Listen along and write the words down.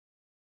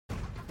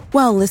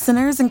Well,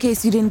 listeners, in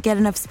case you didn't get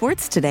enough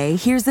sports today,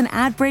 here's an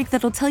ad break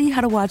that'll tell you how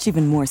to watch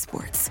even more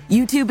sports.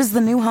 YouTube is the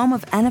new home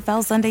of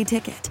NFL Sunday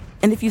Ticket.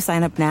 And if you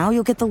sign up now,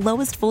 you'll get the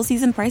lowest full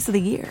season price of the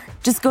year.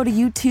 Just go to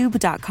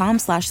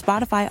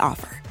youtube.com/Spotify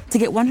offer to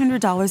get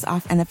 $100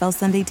 off NFL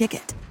Sunday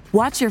Ticket.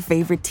 Watch your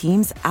favorite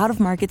teams'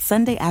 out-of-market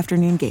Sunday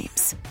afternoon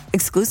games,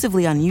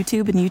 exclusively on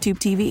YouTube and YouTube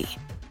TV.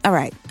 All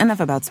right,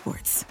 enough about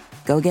sports.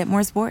 Go get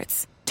more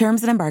sports.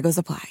 Terms and embargoes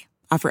apply.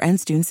 Offer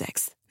ends June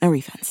 6th. No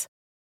refunds.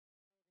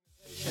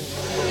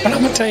 But I'm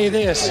going to tell you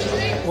this,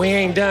 we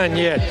ain't done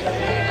yet.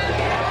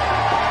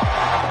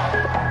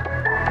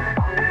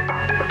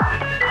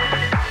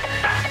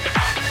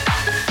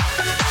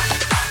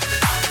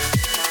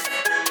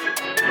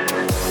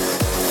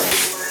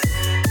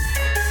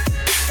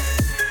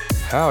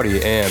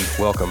 Howdy and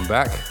welcome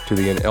back to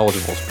the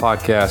Ineligibles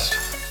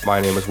podcast.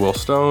 My name is Will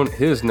Stone.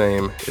 His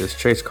name is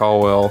Chase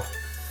Caldwell.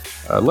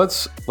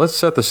 Let's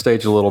set the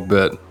stage a little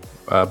bit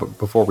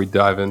before we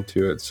dive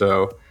into it.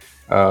 So,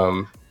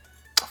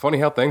 funny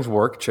how things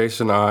work.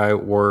 Chase and I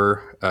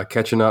were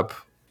catching up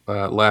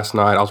last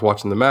night. I was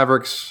watching the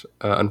Mavericks,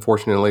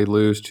 unfortunately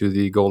lose to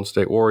the Golden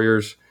State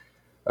Warriors.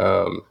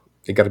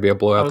 It got to be a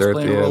blowout there at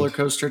the end. Roller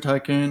Coaster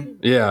Tycoon.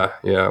 Yeah,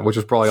 which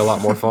was probably a lot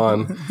more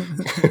fun.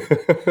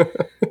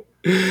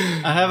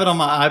 I have it on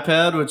my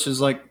iPad, which is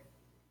like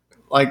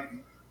I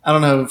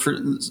don't know.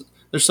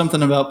 There's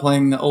something about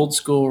playing the old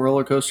school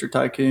Roller Coaster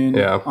Tycoon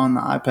on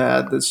the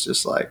iPad that's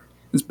just like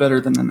it's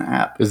better than an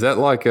app. Is that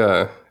like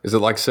is it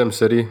like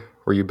SimCity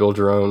where you build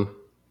your own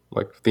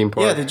like theme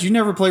park? Yeah. Did you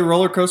never play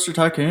Roller Coaster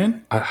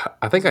Tycoon?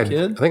 I think I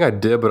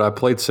did, but I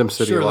played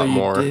SimCity a lot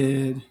more.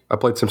 Did. I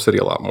played SimCity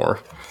a lot more.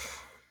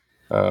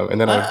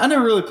 And then I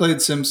never really played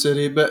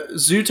SimCity, but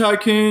Zoo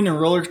Tycoon and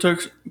Roller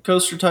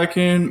Coaster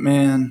Tycoon,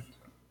 man,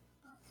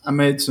 I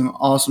made some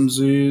awesome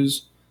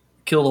zoos.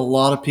 Killed a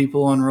lot of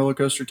people on Roller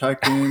Coaster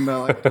Tycoon by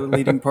like the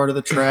leading part of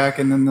the track,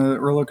 and then the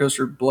roller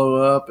coaster blow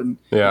up and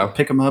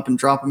pick them up and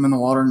drop them in the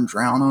water and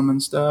drown them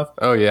and stuff.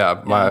 Oh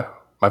yeah.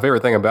 My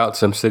favorite thing about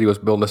SimCity was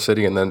building a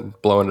city and then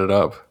blowing it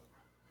up.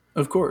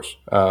 Of course.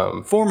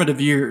 Formative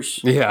years.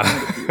 Yeah.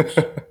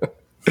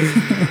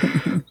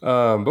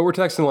 But we're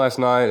texting last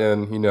night,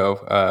 and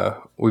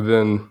we've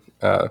been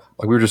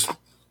we were just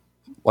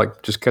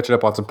catching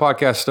up on some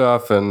podcast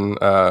stuff, and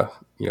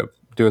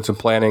doing some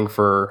planning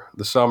for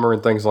the summer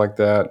and things like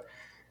that.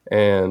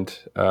 And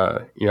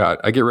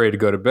I get ready to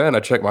go to bed, and I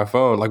check my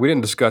phone. Like, we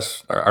didn't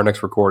discuss our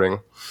next recording,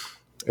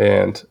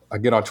 and I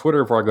get on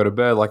Twitter before I go to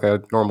bed, like I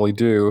normally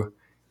do,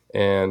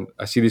 and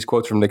I see these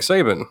quotes from Nick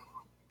Saban,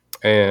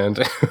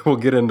 and we'll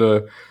get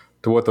into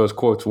what those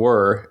quotes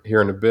were here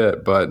in a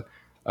bit, but.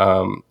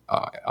 I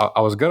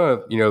was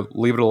gonna,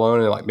 leave it alone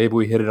and like maybe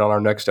we hit it on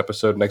our next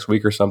episode next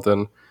week or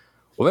something.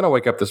 Well, then I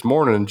wake up this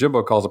morning and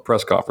Jimbo calls a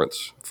press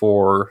conference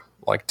for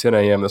like 10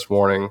 a.m. this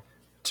morning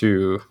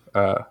to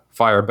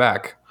fire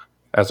back,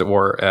 as it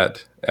were,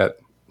 at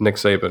Nick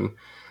Saban,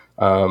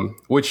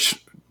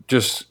 which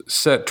just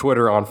set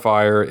Twitter on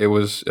fire. It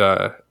was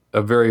a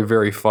very,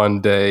 very fun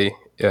day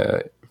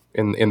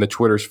in the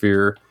Twitter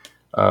sphere.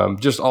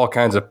 Just all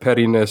kinds of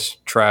pettiness,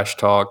 trash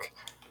talk.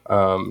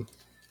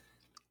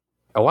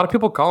 A lot of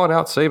people calling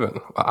out Saban.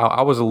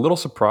 I was a little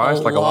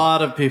surprised. A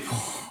lot of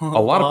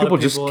people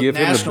just give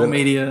him national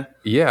media.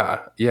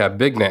 Yeah,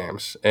 big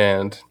names,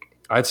 and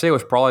I'd say it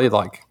was probably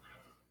like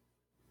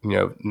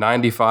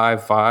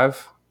 95-5.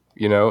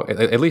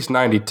 At least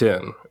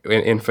 90-10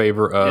 in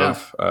favor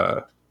of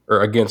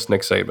or against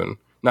Nick Saban.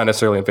 Not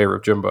necessarily in favor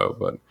of Jimbo,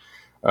 but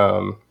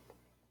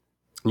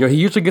he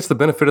usually gets the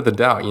benefit of the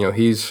doubt.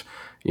 He's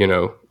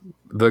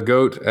the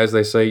GOAT, as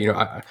they say.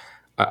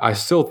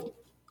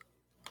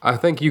 I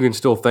think you can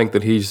still think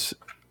that he's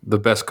the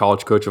best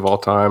college coach of all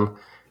time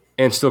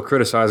and still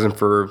criticize him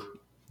for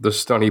the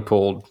stunt he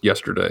pulled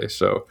yesterday.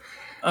 So,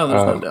 there's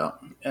no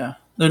doubt. Yeah.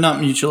 They're not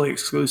mutually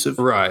exclusive.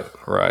 Right.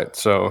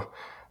 So,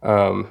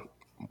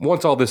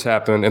 once all this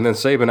happened, and then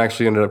Saban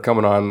actually ended up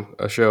coming on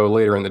a show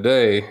later in the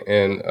day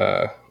and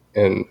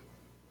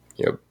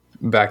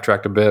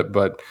backtracked a bit.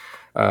 But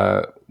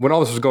when all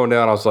this was going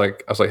down, I was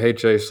like, hey,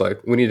 Chase,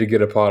 like, we need to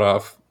get a pod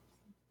off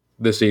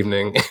this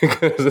evening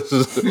because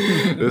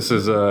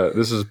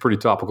this is pretty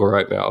topical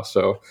right now.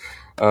 So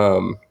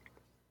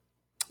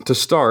to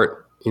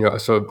start,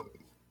 so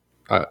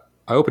I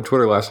opened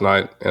Twitter last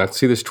night and I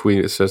see this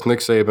tweet. It says Nick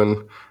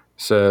Saban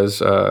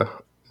says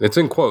it's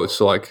in quotes.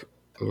 So like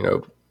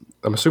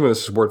I'm assuming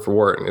this is word for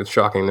word, and it's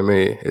shocking to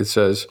me. It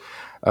says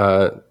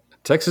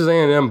Texas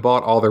A&M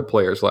bought all their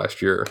players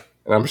last year.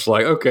 And I'm just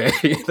like, okay,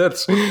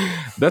 that's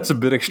a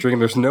bit extreme.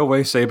 There's no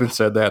way Saban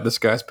said that. This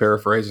guy's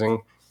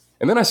paraphrasing.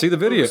 And then I see the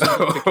video.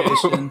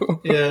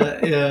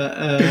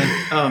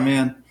 Oh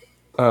man.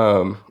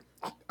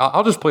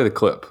 I'll just play the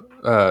clip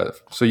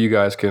so you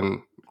guys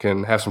can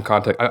have some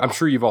context. I'm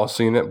sure you've all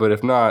seen it, but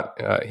if not,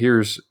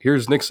 here's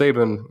Nick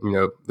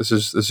Saban. This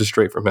is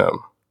straight from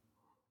him.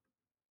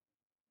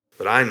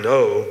 But I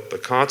know the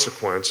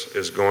consequence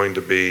is going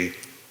to be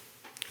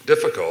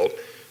difficult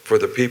for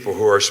the people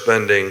who are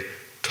spending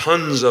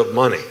tons of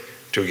money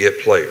to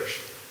get players.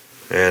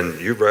 And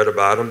you've read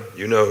about them.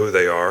 You know who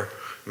they are.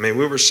 I mean,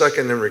 we were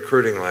second in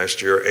recruiting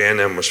last year.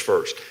 A&M was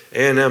first.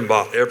 A&M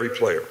bought every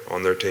player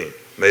on their team,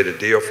 made a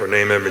deal for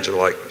name, image, and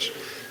likeness.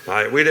 All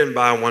right, we didn't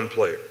buy one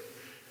player.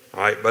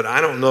 All right, but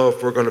I don't know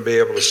if we're going to be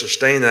able to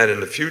sustain that in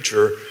the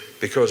future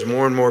because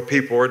more and more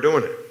people are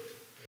doing it.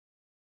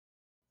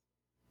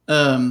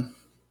 Let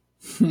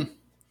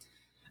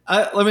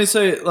me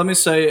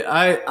say,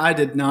 I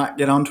did not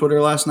get on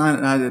Twitter last night,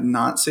 and I did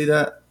not see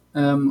that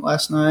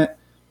last night.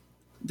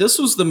 This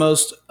was the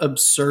most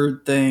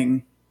absurd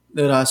thing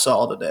that I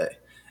saw today,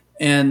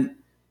 and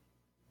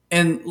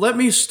let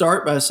me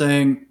start by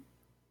saying,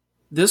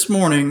 this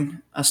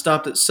morning I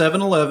stopped at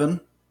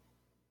 7-Eleven,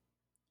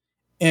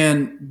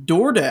 and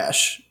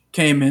DoorDash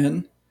came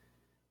in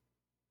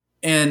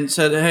and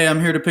said, "Hey, I'm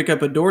here to pick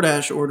up a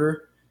DoorDash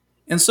order."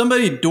 And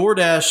somebody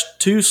DoorDashed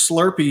 2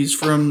 Slurpees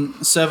from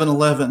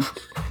 7-Eleven.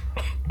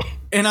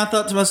 And I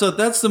thought to myself,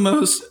 that's the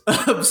most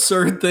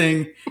absurd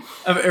thing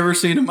I've ever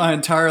seen in my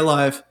entire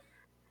life.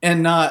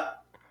 And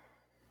not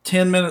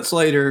 10 minutes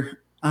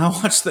later, I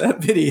watched that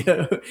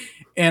video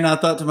and I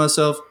thought to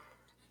myself,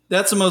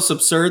 that's the most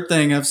absurd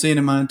thing I've seen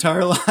in my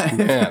entire life.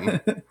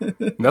 Man,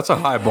 that's a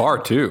high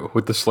bar too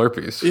with the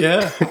Slurpees.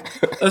 Yeah.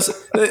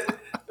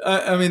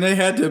 I mean, they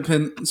had to have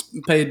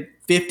paid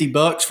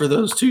 $50 for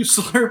those 2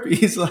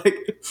 Slurpees. Like,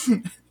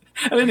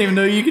 I didn't even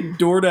know you could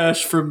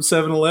DoorDash from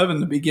 7-Eleven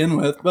to begin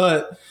with.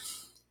 But,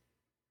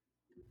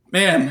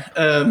 man,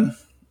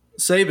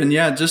 Saban,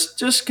 yeah,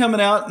 just coming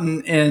out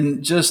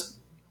and just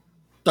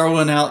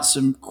throwing out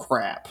some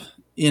crap,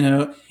 you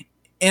know.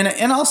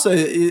 And I'll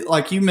say,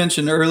 like you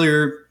mentioned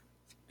earlier,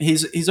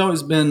 he's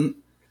always been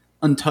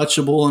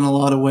untouchable in a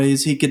lot of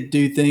ways. He could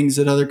do things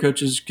that other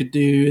coaches could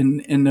do,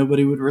 and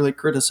nobody would really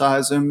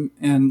criticize him.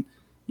 And,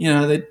 you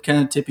know, they'd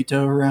kind of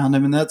tippy-toe around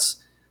him. And that's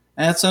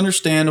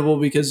understandable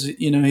because,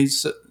 you know,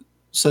 he's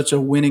such a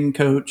winning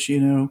coach,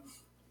 you know.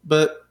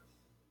 But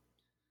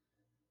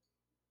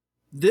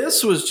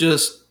this was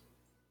just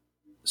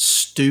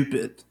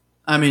stupid.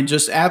 I mean,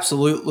 just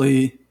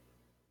absolutely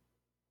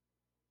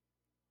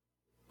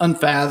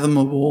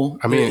unfathomable.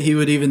 I mean, that he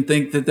would even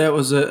think that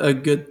was a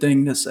good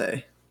thing to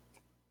say.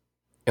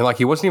 And, like,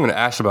 he wasn't even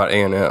asked about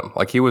A&M.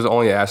 Like, he was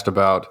only asked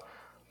about,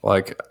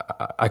 like,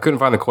 I couldn't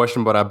find the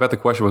question, but I bet the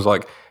question was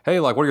like, hey,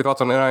 like, what are your thoughts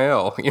on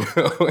NIL? You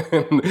know?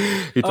 And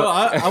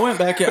I went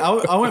back.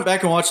 I went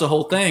back and watched the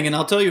whole thing, and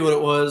I'll tell you what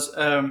it was.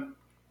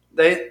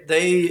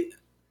 They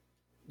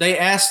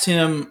asked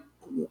him.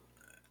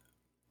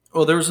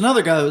 Well, there was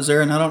another guy that was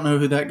there, and I don't know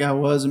who that guy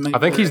was. I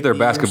think he's their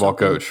basketball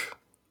coach.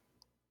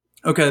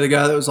 Okay, the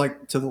guy that was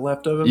like to the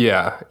left of him.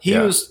 Yeah,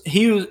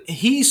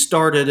 he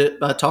started it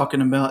by talking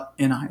about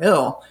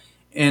NIL,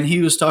 and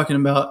he was talking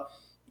about,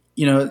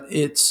 you know,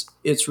 it's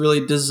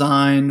really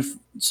designed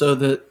so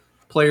that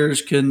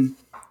players can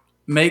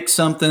make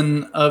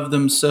something of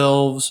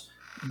themselves,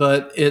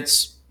 but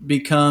it's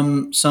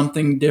become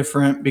something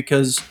different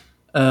because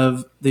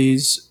of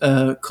these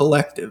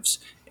collectives.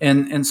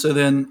 And so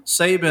then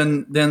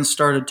Saban then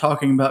started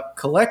talking about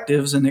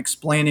collectives and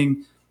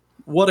explaining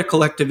what a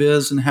collective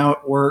is and how it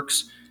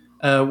works,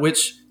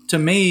 which to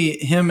me,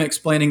 him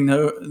explaining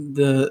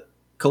the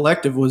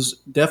collective was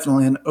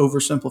definitely an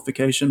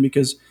oversimplification,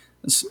 because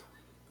the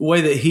way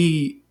that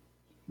he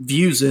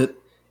views it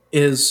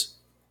is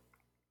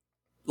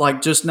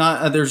like just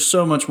not, there's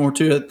so much more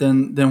to it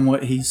than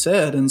what he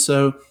said. And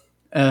so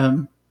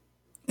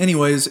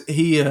anyways,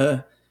 he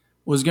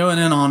was going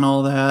in on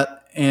all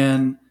that,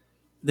 and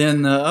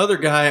then the other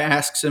guy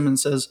asks him and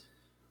says,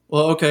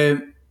 well, okay,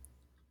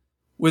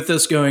 with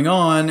this going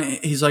on,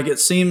 he's like, it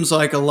seems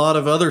like a lot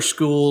of other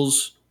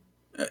schools,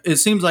 it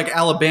seems like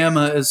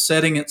Alabama is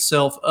setting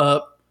itself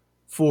up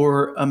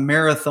for a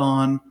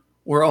marathon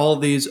where all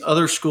these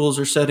other schools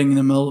are setting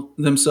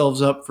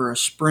themselves up for a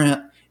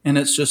sprint, and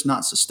it's just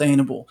not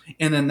sustainable.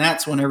 And then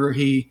that's whenever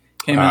he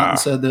came out and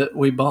said that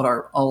we bought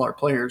all our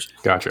players.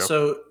 Gotcha.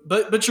 So,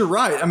 but you're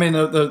right. I mean,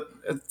 the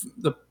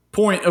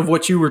point of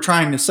what you were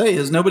trying to say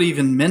is nobody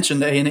even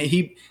mentioned A&M.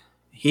 He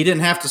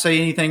didn't have to say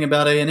anything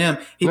about A&M.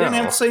 He didn't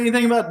have to say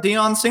anything about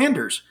Deion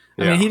Sanders.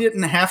 I mean, he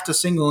didn't have to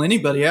single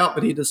anybody out,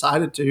 but he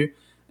decided to.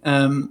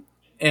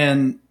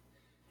 And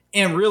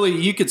really,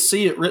 you could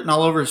see it written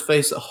all over his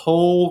face the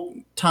whole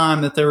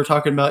time that they were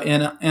talking about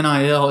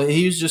NIL.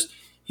 He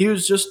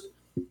was just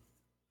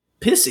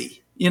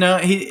pissy. You know,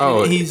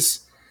 he's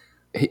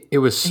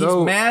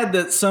mad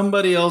that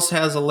somebody else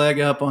has a leg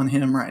up on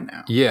him right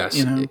now. Yes,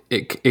 you know?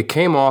 It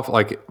came off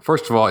like,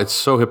 first of all, it's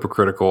so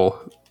hypocritical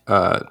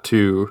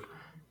to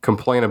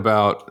complain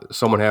about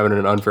someone having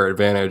an unfair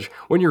advantage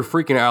when you're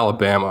freaking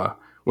Alabama,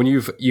 when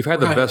you've had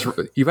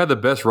the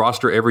best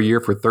roster every year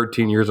for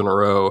 13 years in a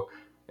row,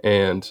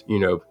 and you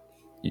know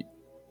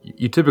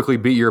you typically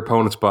beat your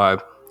opponents by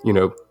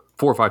 4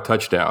 or 5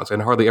 touchdowns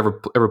and hardly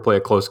ever play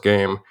a close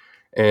game,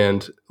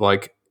 and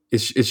like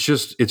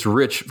it's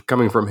rich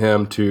coming from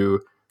him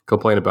to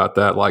complain about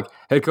that. Like,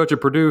 head coach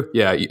at Purdue,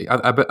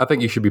 I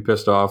think you should be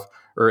pissed off,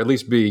 or at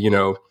least be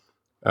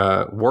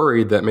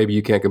worried that maybe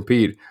you can't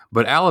compete.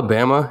 But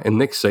Alabama and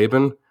Nick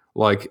Saban,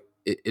 like,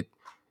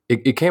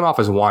 it came off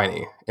as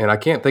whiny, and I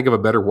can't think of a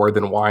better word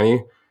than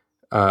whiny.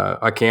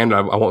 I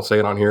won't say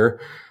it on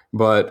here,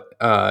 but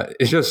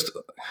it's just,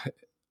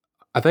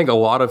 I think a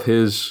lot of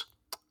his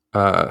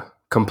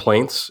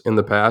complaints in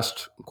the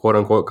past, quote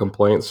unquote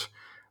complaints,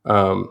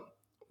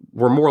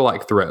 were more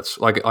like threats.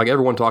 Like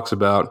everyone talks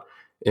about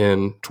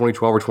in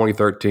 2012 or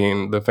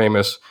 2013, the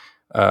famous,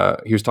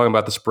 he was talking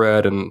about the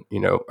spread and,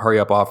 hurry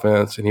up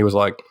offense. And he was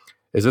like,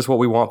 is this what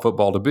we want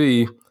football to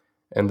be?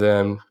 And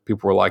then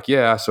people were like,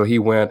 yeah. So he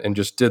went and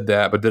just did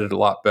that, but did it a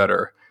lot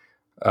better.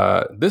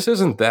 This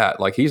isn't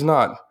that. Like, he's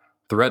not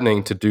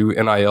threatening to do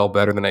NIL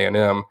better than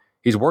A&M.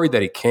 He's worried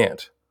that he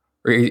can't.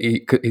 Or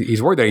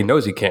he's worried that he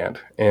knows he can't.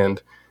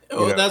 And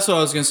that's what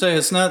I was going to say.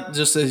 It's not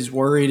just that he's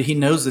worried; he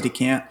knows that he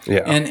can't.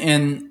 Yeah.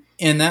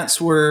 And that's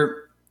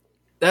where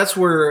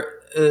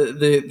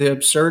the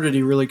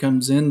absurdity really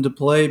comes into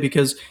play,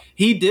 because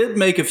he did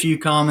make a few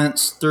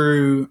comments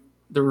through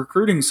the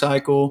recruiting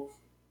cycle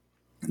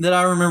that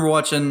I remember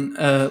watching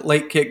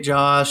Late Kick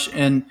Josh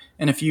and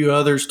a few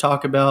others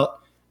talk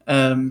about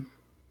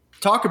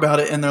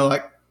it, and they're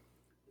like,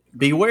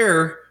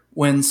 beware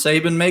when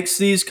Saban makes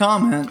these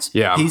comments.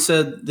 Yeah. He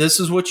said, this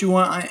is what you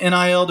want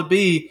NIL to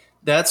be.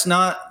 That's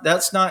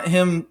not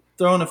him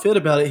throwing a fit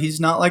about it. He's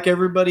not like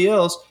everybody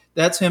else.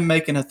 That's him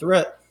making a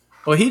threat.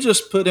 Well, he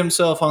just put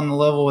himself on the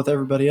level with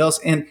everybody else,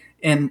 and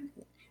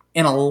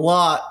a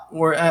lot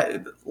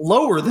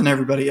lower than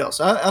everybody else.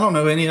 I don't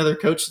know any other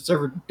coach that's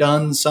ever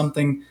done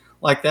something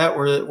like that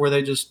where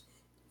they just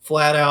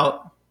flat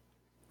out,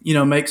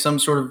 make some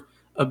sort of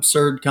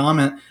absurd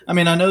comment. I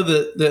mean, I know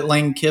that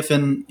Lane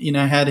Kiffin,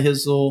 had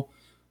his little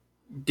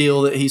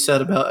deal that he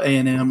said about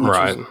A&M, which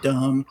Right. was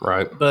dumb.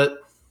 Right. But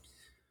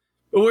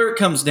where it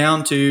comes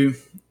down to,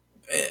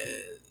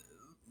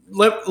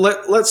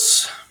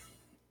 let's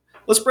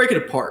break it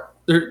apart.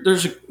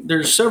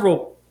 There's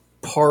several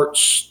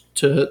parts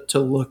to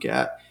look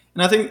at,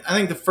 and I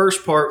think the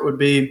first part would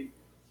be,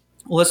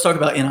 well, let's talk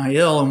about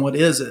NIL and what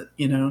is it?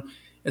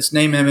 It's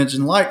name, image,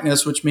 and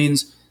likeness, which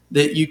means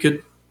that you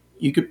could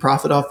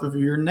profit off of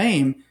your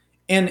name,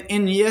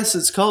 and yes,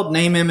 it's called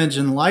name, image,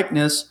 and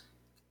likeness,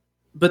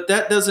 but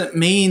that doesn't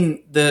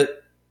mean that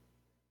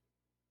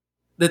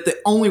the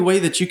only way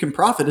that you can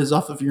profit is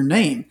off of your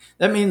name.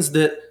 That means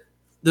that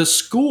the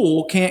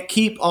school can't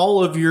keep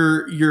all of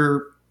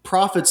your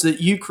profits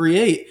that you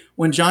create.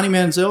 When Johnny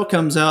Manziel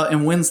comes out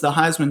and wins the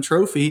Heisman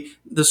Trophy,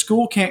 the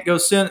school can't go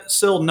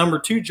sell number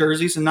 2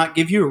 jerseys and not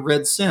give you a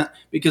red cent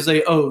because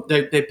they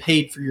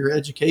paid for your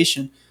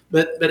education.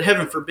 But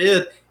heaven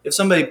forbid, if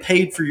somebody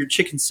paid for your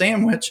chicken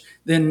sandwich,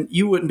 then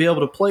you wouldn't be able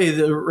to play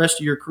the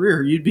rest of your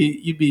career. You'd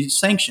be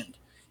sanctioned,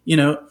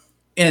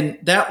 and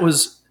that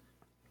was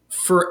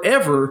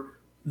forever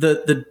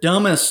the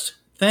dumbest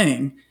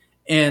thing.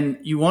 And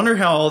you wonder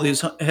how all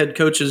these head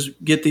coaches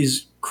get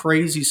these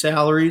crazy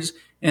salaries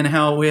and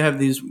how we have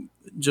these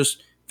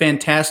just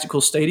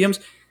fantastical stadiums,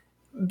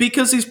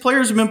 because these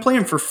players have been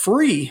playing for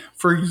free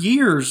for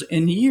years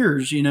and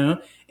years,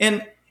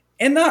 and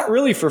not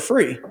really for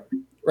free,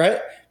 right?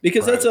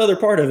 Because that's the other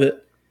part of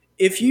it.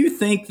 If you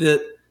think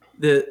that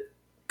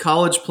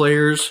college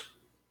players,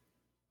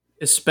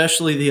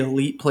 especially the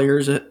elite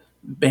players at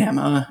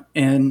Bama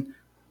and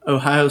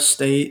Ohio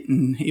State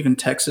and even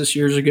Texas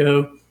years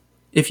ago,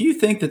 if you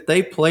think that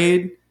they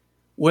played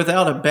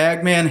without a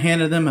bag man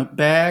handing them a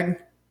bag,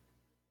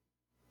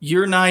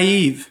 you're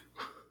naive.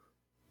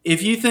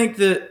 If you think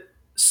that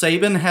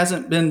Saban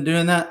hasn't been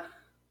doing that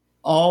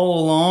all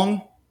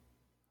along,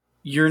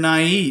 you're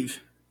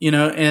naive.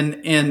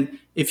 And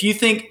if you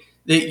think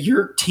that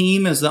your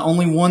team is the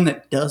only one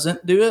that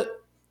doesn't do it,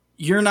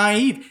 you're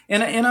naive.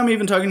 And I'm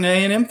even talking to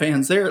A&M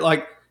fans. They're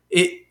like,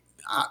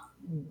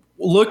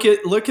 look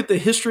at the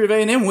history of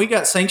A&M. We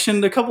got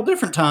sanctioned a couple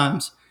different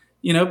times.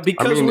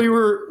 Because we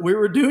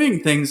were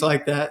doing things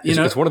like that.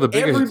 It's one of the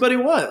biggest. Everybody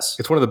was.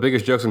 It's one of the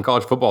biggest jokes in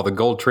college football. The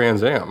gold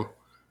Trans Am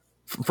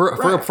for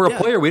a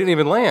player we didn't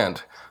even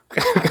land.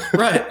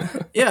 Right.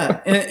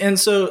 Yeah. And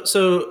so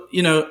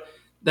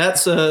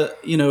that's was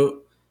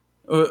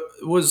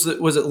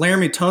it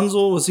Laramie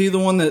Tunzel? Was he the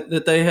one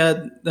that they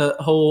had the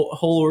whole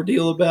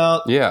ordeal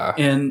about? Yeah.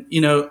 And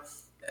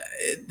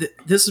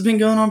this has been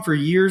going on for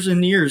years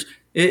and years.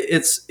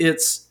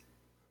 It's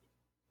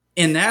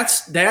and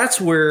that's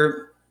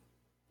where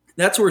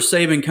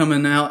Saban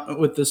coming out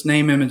with this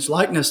name, image,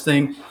 likeness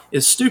thing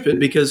is stupid,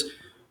 because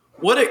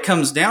what it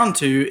comes down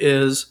to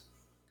is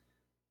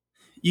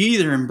you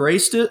either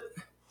embraced it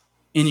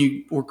and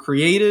you were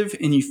creative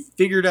and you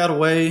figured out a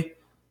way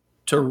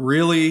to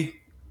really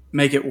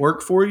make it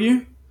work for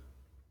you,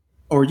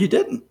 or you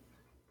didn't.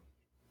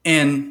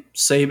 And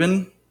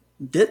Saban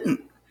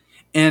didn't.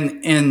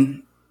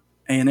 And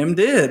A&M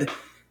did.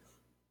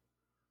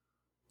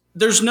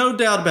 There's no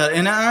doubt about it.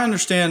 And I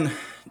understand.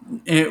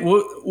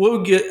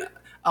 And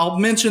I'll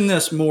mention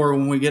this more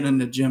when we get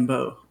into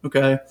Jimbo,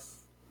 okay?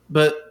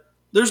 But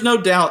there's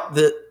no doubt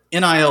that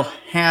NIL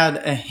had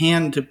a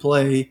hand to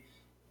play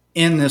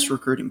in this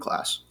recruiting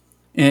class.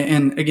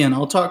 And again,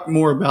 I'll talk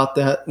more about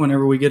that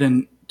whenever we get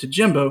into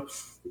Jimbo.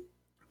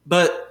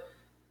 But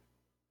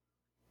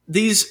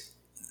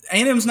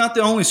A&M's not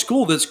the only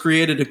school that's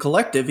created a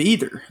collective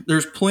either.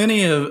 There's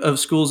plenty of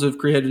schools that have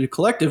created a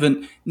collective,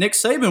 and Nick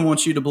Saban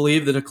wants you to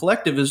believe that a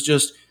collective is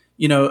just,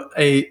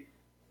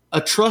 a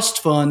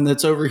trust fund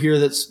that's over here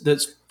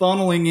that's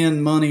funneling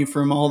in money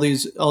from all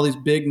these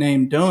big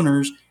name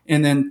donors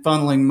and then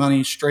funneling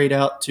money straight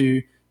out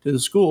to the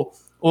school,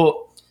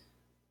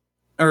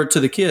 or to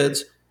the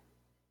kids.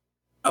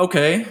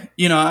 Okay,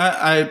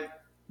 I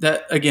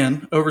that,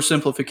 again,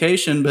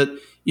 oversimplification, but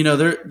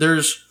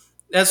there's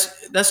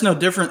that's no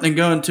different than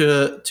going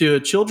to a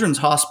children's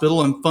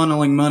hospital and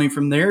funneling money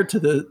from there to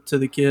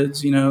the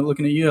kids.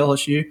 Looking at you,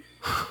 LSU.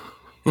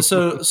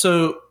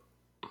 So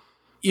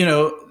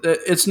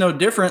it's no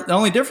different. The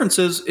only difference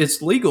is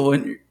it's legal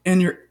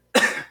and you're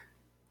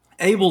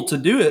able to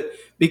do it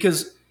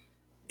because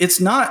it's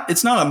not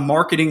a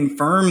marketing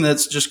firm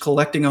that's just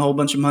collecting a whole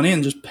bunch of money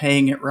and just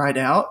paying it right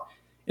out.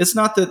 It's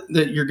not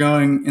that you're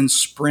going and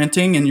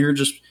sprinting and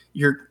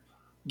you're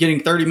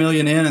getting 30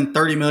 million in and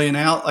 30 million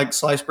out like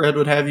sliced bread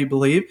would have you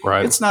believe.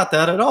 Right. It's not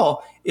that at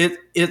all.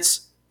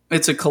 It's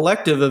a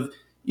collective of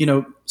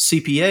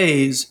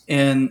CPAs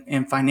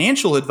and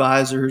financial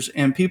advisors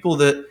and people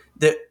that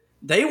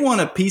they want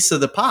a piece of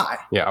the pie.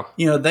 Yeah.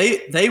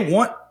 They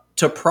want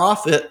to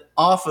profit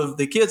off of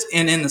the kids,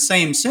 and in the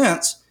same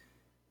sense,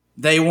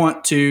 they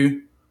want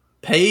to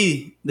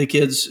pay the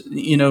kids,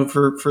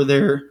 for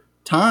their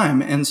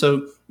time. And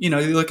so, you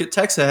look at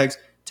Texags.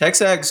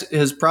 Texags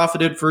has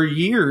profited for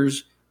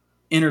years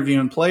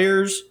interviewing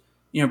players,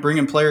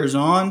 bringing players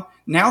on.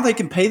 Now they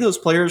can pay those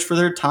players for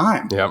their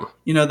time. Yeah.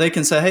 They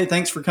can say, hey,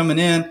 thanks for coming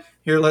in.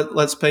 Here,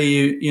 let's pay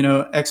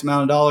you, X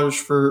amount of dollars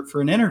for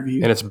an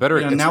interview. And it's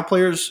better. Now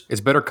players.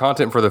 It's better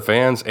content for the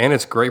fans, and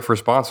it's great for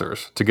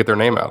sponsors to get their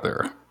name out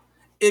there.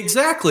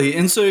 Exactly.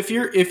 And so if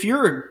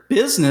you're a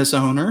business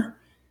owner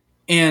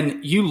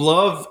and you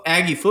love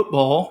Aggie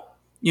football,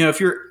 if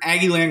you're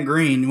Aggieland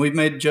Green, we've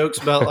made jokes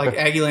about like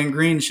Aggieland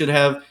Green should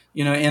have,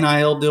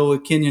 NIL deal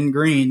with Kenyon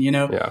Green,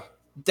 Yeah.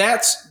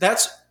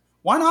 That's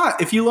why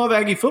not? If you love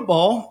Aggie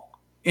football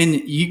and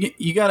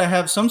you got to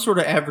have some sort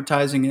of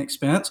advertising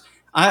expense.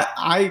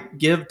 I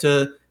give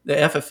to the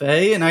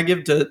FFA and I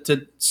give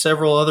to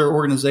several other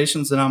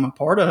organizations that I'm a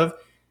part of.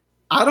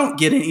 I don't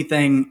get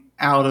anything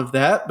out of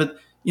that, but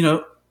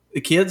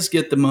the kids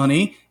get the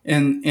money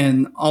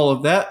and all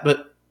of that.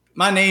 But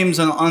my name's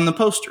on the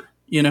poster,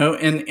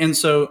 and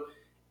so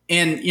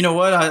you know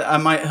what, I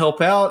might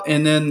help out,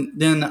 and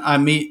then I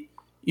meet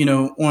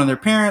one of their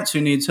parents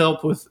who needs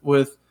help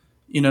with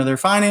their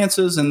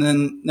finances, and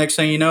then next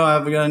thing you know,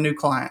 I've got a new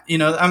client.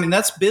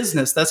 That's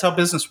business. That's how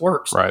business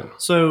works. Right.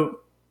 So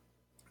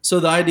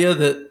the idea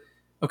that,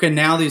 okay,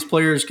 now these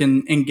players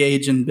can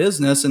engage in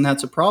business and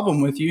that's a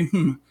problem with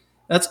you,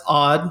 that's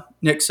odd,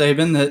 Nick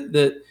Saban,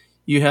 that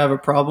you have a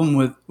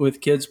problem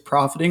with kids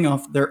profiting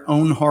off their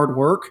own hard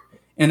work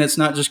and it's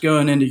not just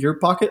going into your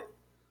pocket.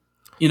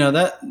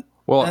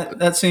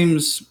 That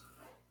seems,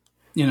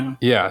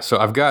 Yeah, so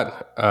I've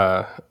got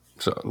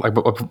like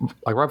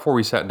right before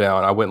we sat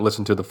down, I went and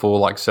listened to the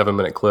full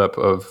 7-minute clip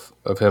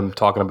of him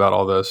talking about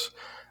all this.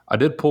 I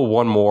did pull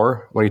one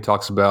more when he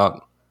talks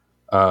about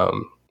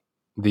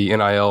the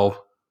NIL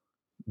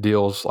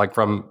deals, like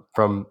from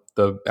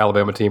the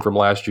Alabama team from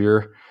last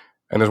year.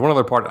 And there's one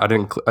other part I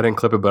didn't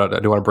clip it, but I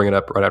do want to bring it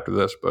up right after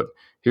this. But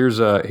here's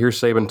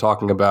Saban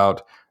talking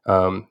about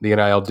the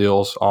NIL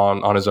deals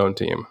on his own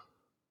team.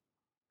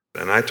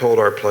 And I told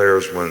our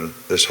players when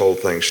this whole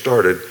thing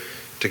started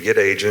to get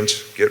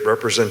agents, get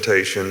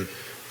representation,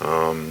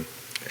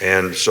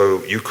 and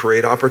so you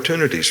create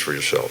opportunities for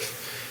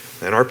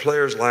yourself. And our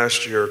players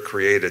last year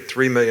created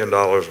 $3 million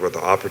worth of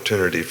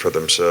opportunity for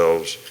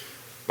themselves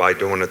by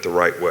doing it the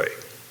right way.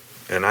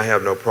 And I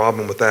have no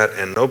problem with that,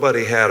 and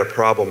nobody had a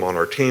problem on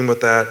our team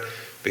with that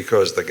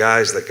because the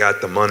guys that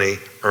got the money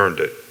earned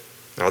it.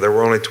 Now, there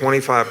were only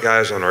 25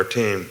 guys on our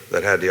team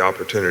that had the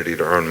opportunity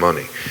to earn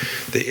money.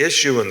 The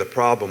issue and the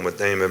problem with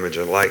name, image,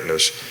 and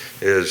likeness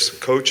is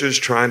coaches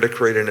trying to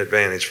create an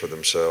advantage for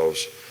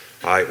themselves.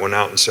 I went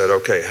out and said,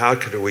 okay, how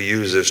could we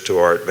use this to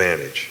our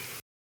advantage?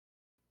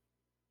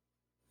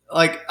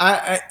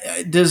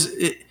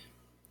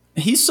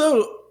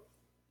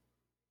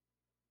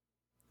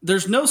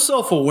 There's no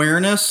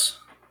self-awareness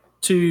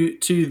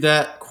to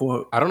that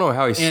quote. I don't know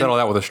how he said all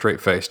that with a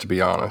straight face, to be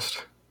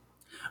honest.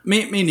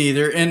 Me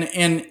neither.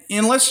 And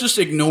let's just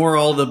ignore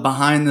all the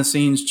behind the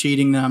scenes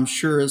cheating that I'm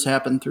sure has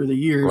happened through the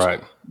years.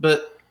 Right.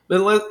 But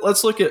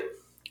let's look at,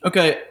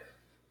 okay,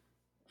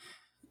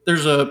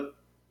 there's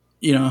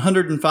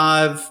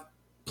 105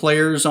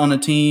 players on a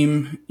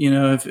team,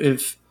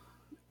 if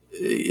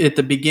at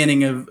the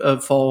beginning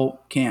of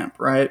fall camp,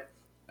 right?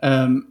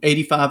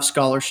 85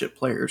 scholarship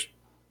players.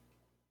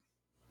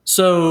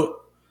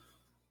 So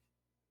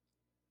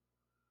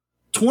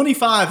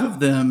 25 of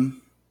them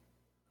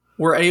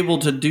were able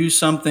to do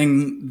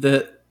something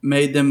that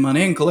made them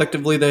money, and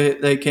collectively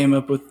they came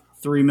up with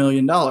 $3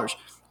 million.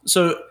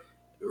 So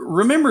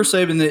remember,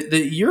 Saban,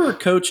 that you're a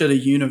coach at a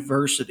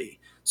university.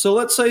 So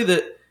let's say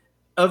that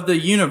of the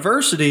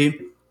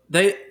university,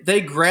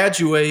 they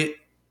graduate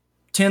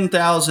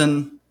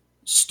 10,000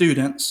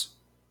 students,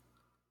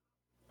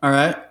 All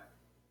right.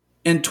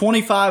 And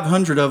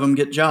 2,500 of them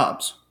get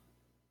jobs.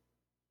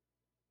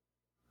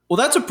 Well,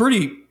 that's a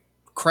pretty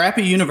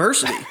crappy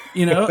university,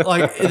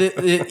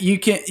 like you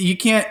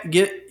can't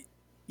get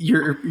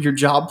your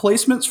job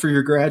placements for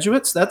your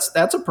graduates.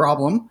 That's a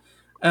problem.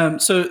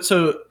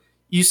 So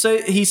he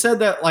said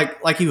that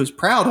like he was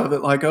proud of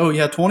it. Like, oh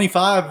yeah,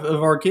 25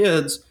 of our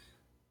kids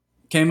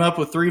came up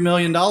with $3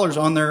 million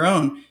on their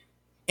own.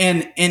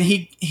 And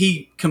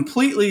he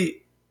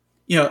completely,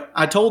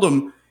 I told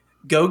him,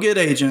 go get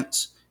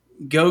agents,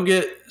 go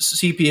get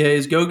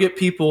CPAs, go get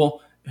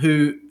people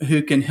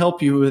who can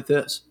help you with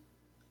this.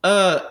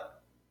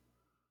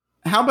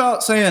 How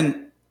about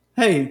saying,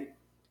 hey,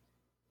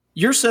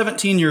 you're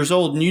 17 years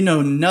old and you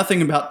know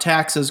nothing about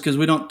taxes because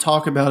we don't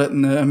talk about it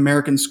in the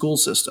American school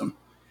system.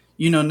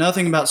 You know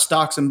nothing about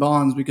stocks and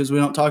bonds because we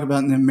don't talk about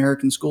it in the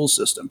American school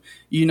system.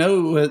 You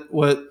know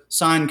what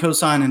sine,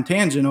 cosine, and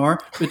tangent are,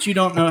 but you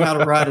don't know how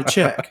to write a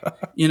check.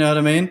 You know what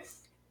I mean?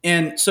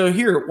 And so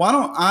here, why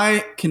don't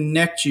I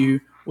connect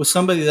you with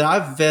somebody that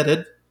I've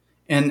vetted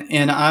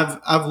and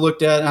I've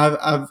looked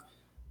at,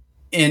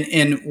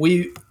 and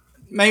we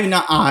maybe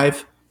not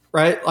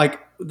right? Like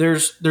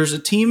there's a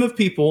team of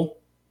people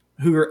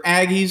who are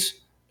Aggies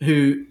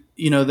who,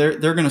 they're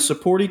going to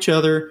support each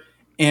other,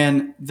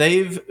 and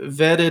they've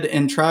vetted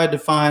and tried to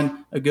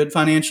find a good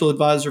financial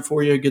advisor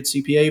for you, a good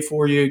CPA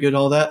for you, a good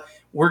all that.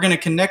 We're going to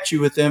connect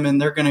you with them,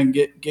 and they're going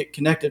to get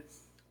connected.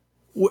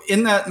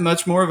 Isn't that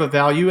much more of a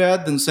value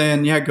add than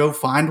saying, yeah, go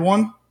find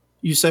one,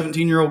 you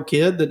 17-year-old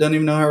kid that doesn't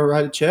even know how to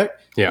write a check?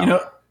 Yeah.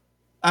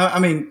 I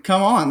mean,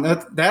 come on,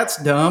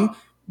 that's dumb.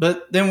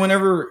 But then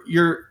whenever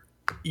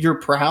you're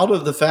proud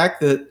of the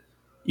fact that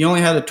you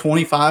only had a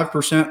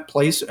 25%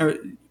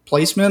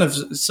 placement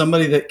of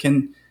somebody that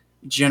can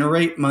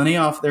generate money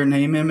off their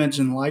name, image,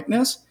 and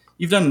likeness,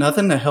 you've done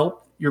nothing to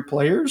help your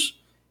players.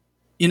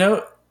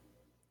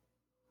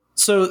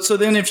 So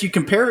then if you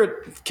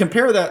compare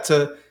that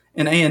to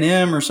an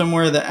A&M or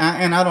somewhere that,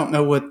 and I don't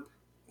know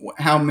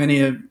how many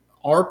of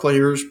our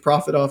players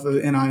profit off of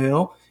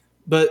NIL,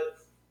 but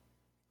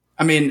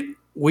I mean,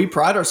 we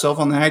pride ourselves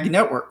on the Aggie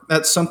Network.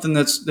 That's something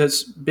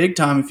that's big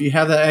time. If you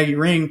have that Aggie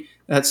ring,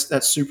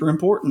 that's super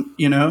important,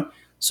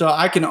 So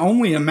I can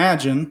only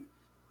imagine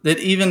that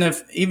even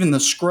the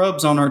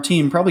scrubs on our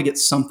team probably get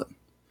something.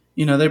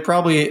 They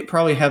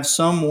probably have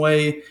some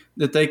way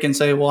that they can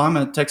say, well, I'm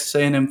a Texas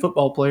A&M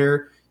football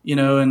player,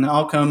 and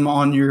I'll come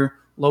on your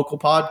local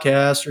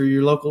podcast or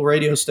your local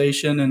radio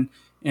station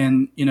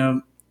and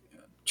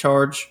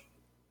charge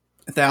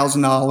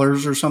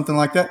 $1,000 or something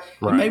like that.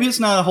 Right. And maybe it's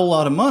not a whole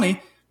lot of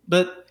money,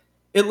 but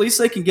at least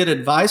they can get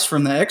advice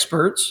from the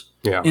experts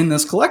in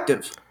this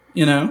collective,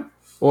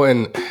 Well,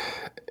 and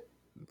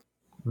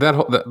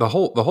the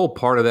whole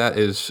part of that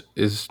is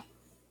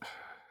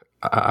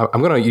I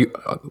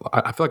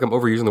feel like I'm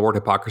overusing the word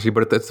hypocrisy,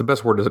 but it's the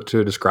best word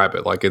to describe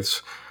it. Like,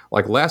 it's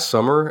like last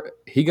summer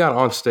he got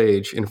on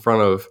stage in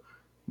front of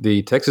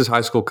the Texas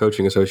High School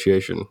Coaching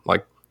Association,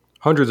 like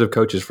hundreds of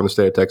coaches from the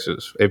state of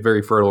Texas, a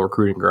very fertile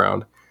recruiting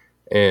ground,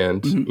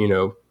 and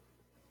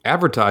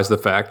advertised the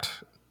fact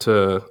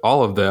to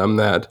all of them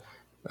that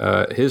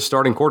his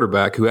starting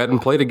quarterback, who hadn't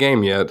played a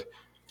game yet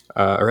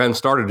or hadn't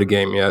started a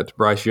game yet,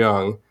 Bryce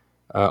Young,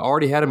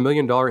 already had $1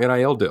 million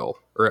NIL deal,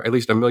 or at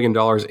least $1 million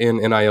in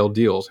NIL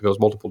deals, if it was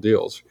multiple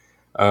deals.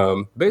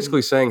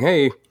 Basically saying,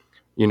 hey,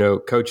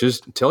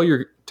 coaches, tell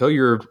your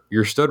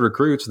stud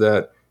recruits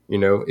that,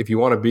 if you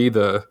want to be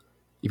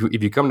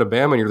if you come to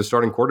Bama and you're the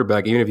starting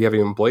quarterback, even if you haven't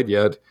even played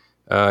yet,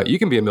 you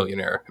can be a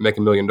millionaire and make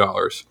 $1 million.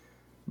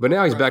 But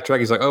now he's backtracking.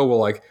 He's like, oh, well,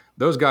 like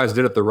those guys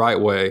did it the right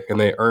way and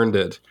they earned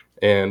it.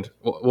 And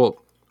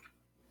well,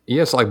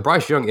 yes, like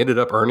Bryce Young ended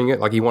up earning it.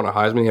 Like he won a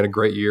Heisman, he had a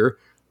great year,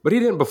 but he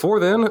didn't before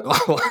then.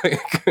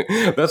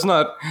 That's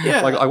not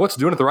like what's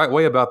doing it the right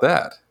way about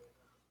that?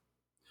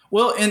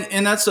 Well,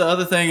 and that's the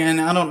other thing,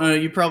 and I don't know,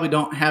 you probably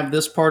don't have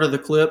this part of the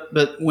clip,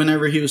 but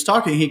whenever he was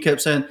talking, he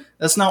kept saying,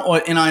 that's not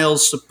what NIL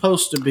is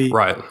supposed to be.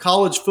 Right.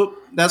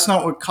 That's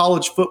not what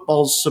college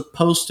football is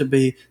supposed to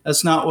be.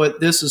 That's not what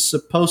this is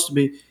supposed to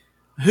be.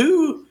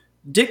 Who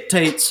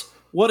dictates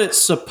what it's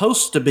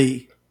supposed to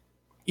be?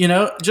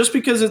 Just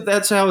because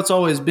that's how it's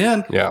always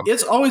been. Yeah.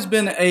 It's always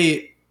been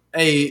a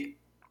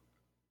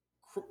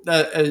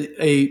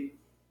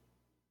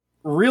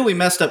really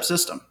messed up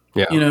system.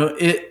 Yeah.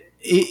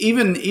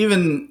 Even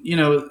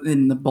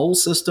in the bowl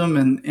system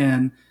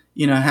and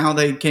how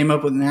they came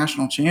up with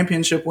national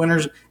championship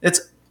winners,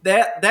 it's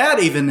that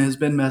even has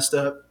been messed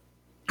up.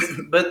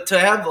 But to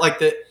have like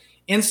the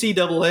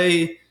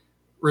NCAA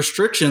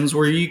restrictions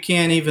where you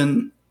can't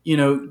even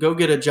go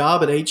get a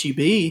job at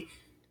HEB,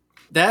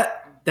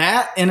 that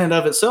in and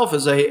of itself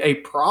is a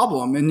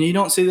problem, and you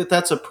don't see that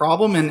that's a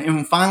problem,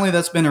 and finally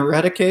that's been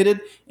eradicated,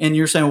 and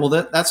you're saying, well,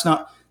 that's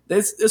not.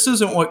 This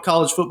isn't what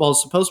college football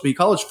is supposed to be.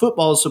 College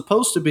football is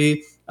supposed to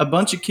be a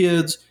bunch of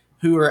kids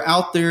who are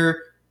out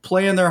there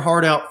playing their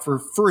heart out for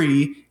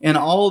free, and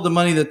all of the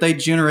money that they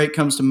generate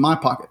comes to my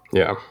pocket.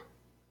 Yeah.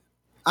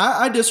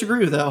 I disagree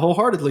with that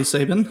wholeheartedly,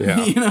 Saban. Yeah.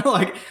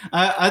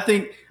 I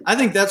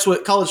think that's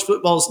what college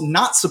football is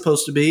not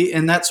supposed to be,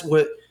 and that's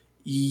what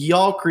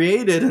y'all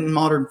created in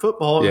modern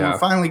football, and Yeah. we're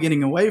finally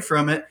getting away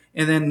from it.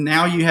 And then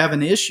now you have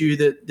an issue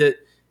that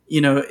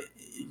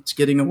it's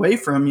getting away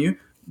from you.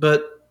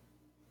 But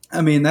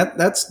I mean,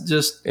 that's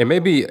just It may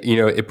be,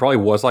 it probably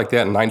was like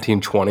that in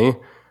 1920,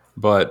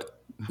 but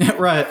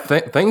right.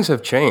 things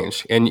have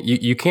changed, and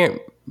you can't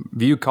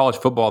view college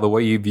football the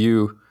way you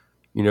view,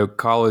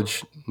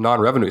 college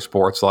non-revenue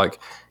sports. Like,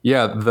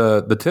 yeah,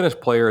 the tennis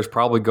player is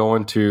probably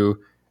going to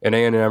an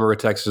A&M or a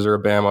Texas or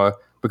a Bama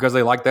because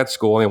they like that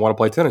school and they want to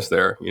play tennis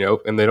there,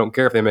 and they don't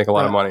care if they make a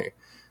lot of money.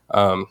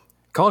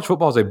 College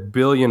football is a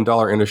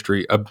billion-dollar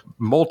industry, a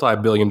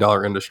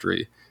multi-billion-dollar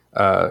industry.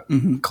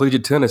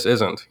 Collegiate tennis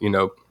isn't,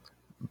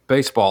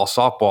 baseball,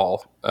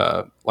 softball,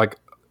 like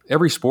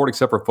every sport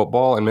except for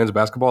football and men's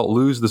basketball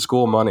lose the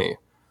school money.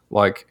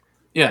 Like,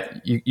 Yeah.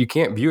 you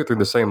can't view it through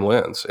the same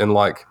lens, and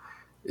like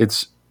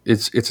it's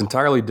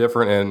entirely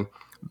different. And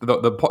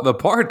the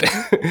part,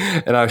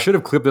 and I should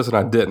have clipped this and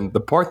I didn't. The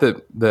part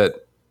that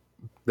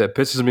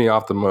pisses me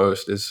off the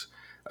most is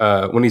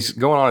when he's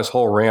going on his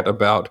whole rant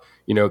about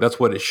that's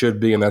what it should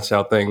be and that's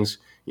how things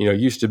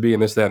used to be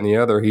and this, that, and the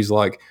other. He's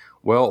like,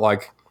 well,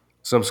 like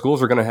some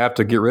schools are going to have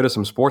to get rid of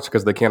some sports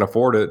because they can't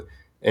afford it,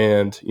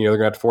 and they're going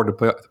to have to afford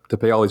to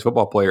pay all these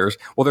football players.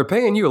 Well, they're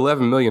paying you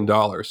 $11 million,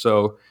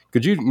 so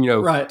could you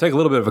take a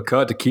little bit of a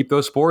cut to keep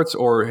those sports,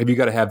 or have you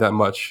got to have that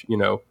much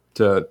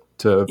to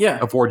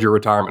afford your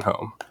retirement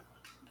home?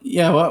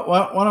 Yeah.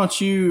 Why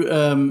don't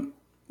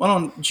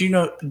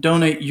you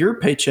donate your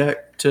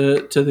paycheck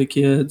to the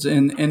kids,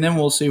 and then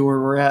we'll see where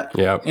we're at.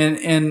 Yeah.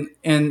 And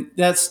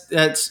that's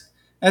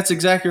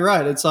exactly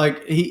right. It's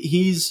like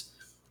he's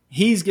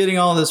getting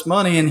all this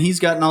money, and he's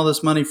gotten all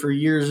this money for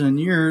years and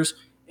years,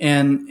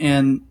 and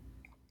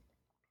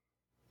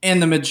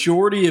the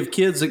majority of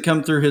kids that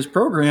come through his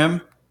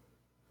program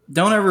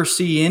don't ever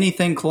see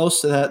anything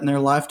close to that in their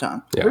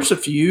lifetime. Yeah. There's a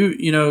few,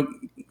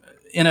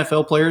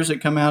 NFL players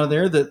that come out of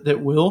there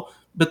that will,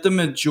 but the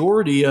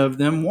majority of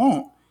them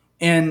won't.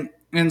 And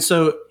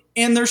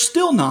they're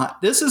still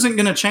not. This isn't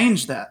going to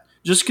change that.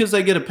 Just because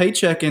they get a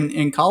paycheck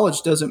in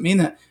college doesn't mean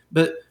that.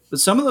 But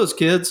some of those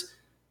kids,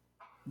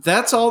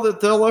 that's all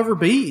that they'll ever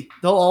be.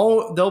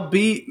 They'll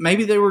be,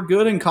 maybe they were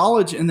good in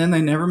college and then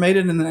they never made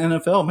it in the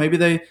NFL.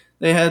 Maybe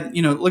they had,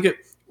 look at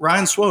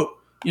Ryan Swope.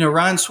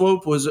 Ryan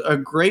Swope was a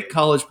great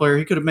college player.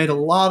 He could have made a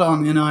lot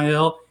on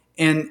NIL,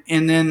 and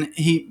then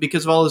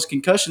because of all his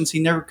concussions, he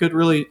never could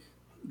really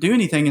do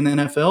anything in the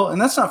NFL. And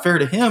that's not fair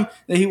to him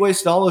that he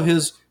wasted all of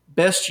his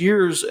best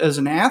years as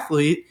an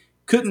athlete,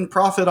 couldn't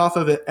profit off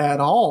of it at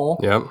all.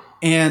 Yep.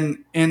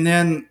 And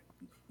then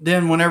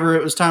whenever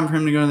it was time for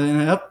him to go to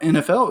the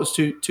NFL, it was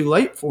too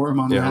late for him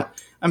on that.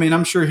 I mean,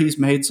 I'm sure he's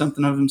made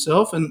something of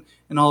himself and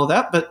all of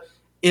that, but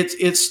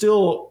it's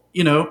still,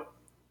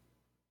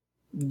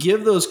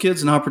 give those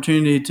kids an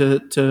opportunity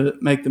to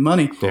make the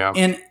money.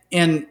 Yeah.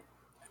 And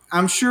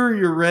I'm sure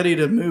you're ready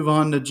to move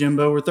on to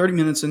Jimbo. We're 30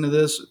 minutes into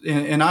this,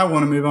 and I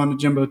want to move on to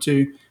Jimbo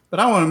too. But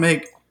I want to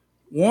make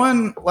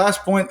one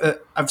last point that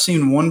I've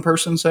seen one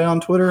person say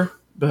on Twitter,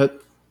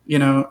 but,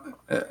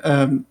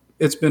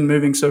 it's been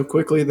moving so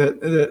quickly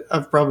that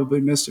I've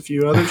probably missed a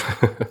few others.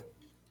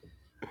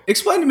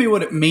 Explain to me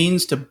what it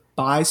means to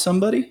buy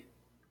somebody.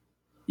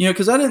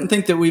 Because I didn't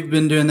think that we've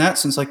been doing that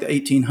since like the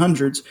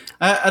 1800s.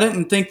 I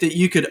didn't think that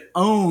you could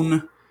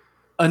own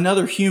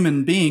another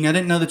human being. I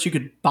didn't know that you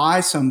could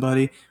buy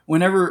somebody.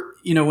 Whenever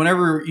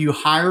you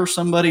hire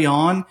somebody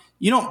on,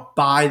 you don't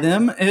buy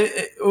them.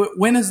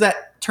 When has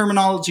that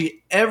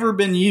terminology ever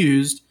been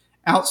used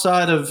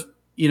outside of,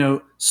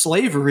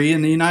 slavery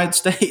in the United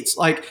States?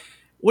 Like,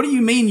 what do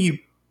you mean you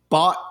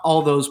bought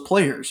all those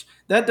players?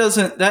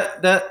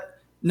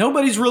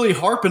 Nobody's really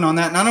harping on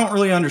that, and I don't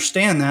really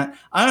understand that.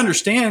 I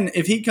understand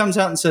if he comes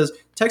out and says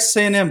Texas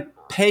A&M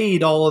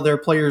paid all of their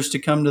players to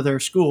come to their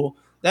school.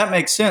 That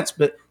makes sense,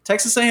 but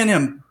Texas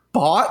A&M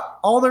bought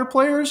all their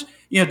players?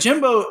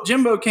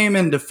 Jimbo came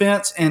in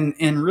defense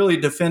and really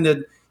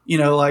defended,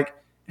 like,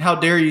 how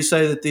dare you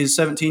say that these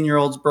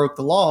 17-year-olds broke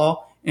the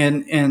law,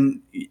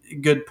 and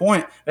good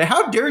point. But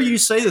how dare you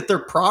say that they're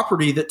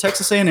property that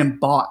Texas A&M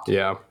bought?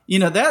 Yeah.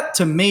 That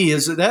to me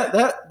is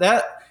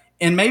that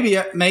and maybe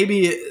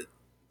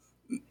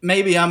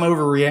I'm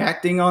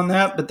overreacting on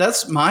that, but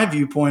that's my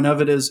viewpoint of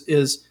it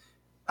is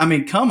I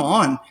mean, come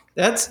on.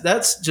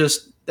 That's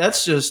just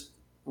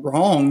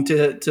wrong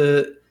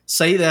to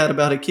say that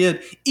about a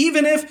kid.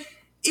 Even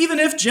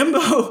if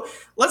Jimbo,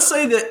 let's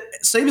say that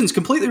Saban's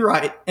completely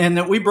right and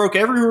that we broke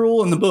every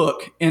rule in the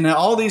book and that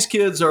all these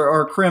kids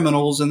are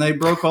criminals and they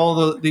broke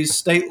all these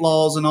state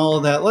laws and all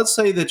of that. Let's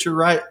say that you're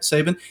right,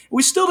 Saban.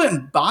 We still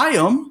didn't buy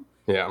them.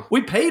 Yeah.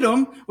 We paid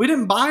them. We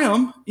didn't buy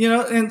them,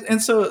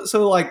 and so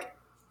like,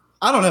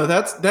 I don't know.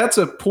 That's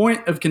a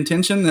point of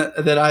contention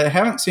that I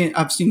haven't seen.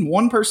 I've seen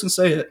one person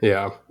say it.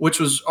 Yeah. Which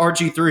was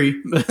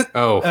RG3.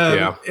 Oh,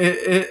 yeah.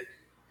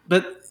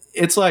 But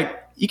it's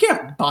like you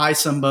can't buy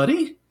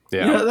somebody.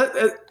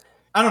 Yeah.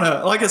 I don't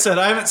know. Like I said,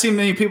 I haven't seen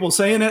many people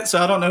saying it,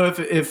 so I don't know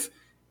if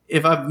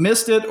I've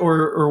missed it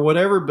or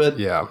whatever. But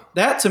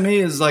that to me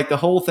is like the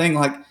whole thing.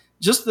 Like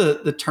just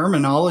the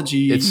terminology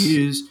you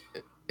use.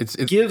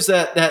 gives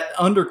that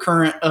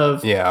undercurrent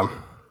of yeah,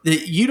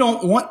 that you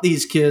don't want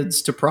these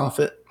kids to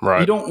profit. right.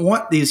 You don't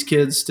want these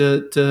kids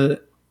to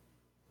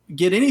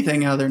get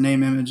anything out of their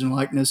name, image, and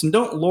likeness, and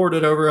don't lord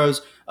it over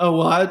as, oh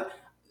well,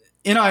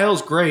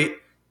 NIL's great.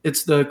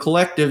 It's the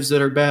collectives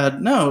that are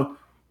bad. No,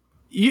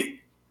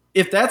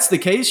 if that's the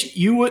case,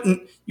 you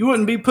wouldn't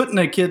be putting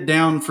a kid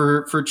down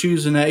for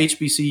choosing a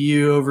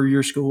HBCU over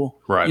your school.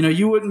 Right.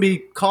 You wouldn't be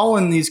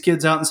calling these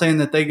kids out and saying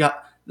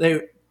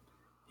that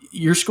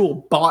your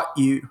school bought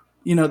you.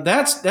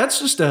 That's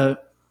just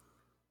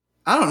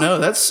I don't know.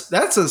 That's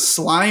a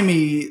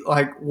slimy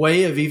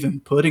way of even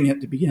putting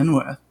it to begin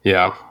with.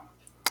 Yeah,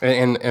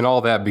 and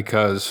all that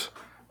because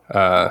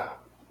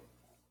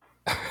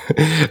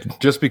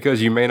just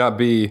because you may not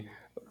be,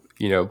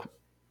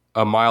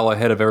 a mile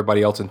ahead of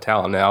everybody else in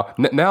talent now.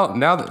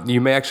 Now that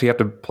you may actually have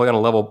to play on a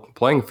level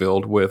playing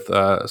field with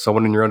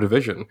someone in your own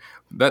division.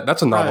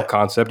 That's a novel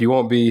concept. You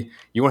won't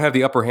have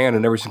the upper hand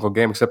in every single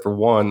game except for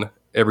one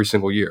every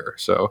single year.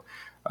 So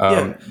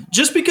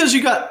just because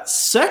you got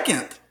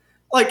second,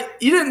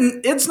 you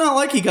didn't. It's not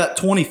like he got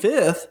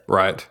 25th.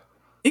 Right.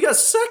 He got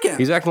second.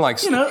 He's acting like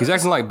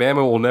Bama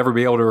will never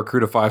be able to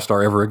recruit a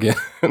 5-star ever again.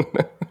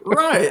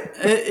 Right.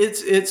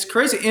 It's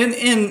crazy,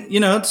 and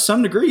to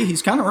some degree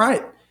he's kind of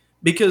right,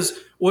 because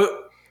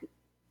what's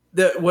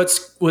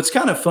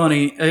kind of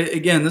funny,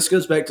 again, this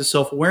goes back to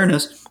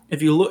self-awareness.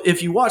 If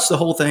you watch the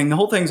whole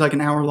thing's like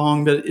an hour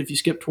long, but if you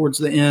skip towards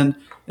the end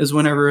is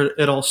whenever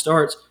it all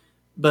starts.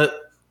 But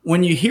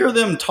when you hear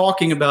them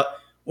talking about,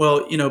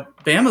 well,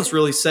 Bama's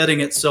really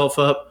setting itself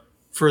up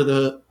for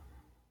the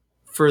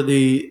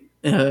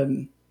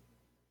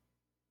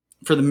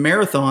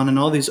marathon, and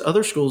all these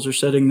other schools are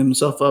setting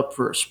themselves up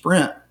for a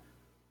sprint.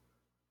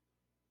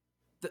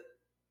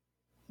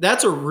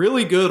 That's a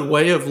really good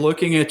way of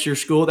looking at your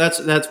school.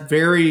 That's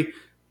very,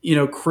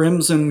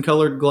 crimson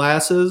colored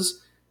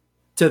glasses,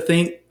 to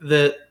think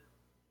that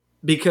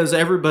because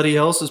everybody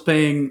else is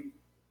paying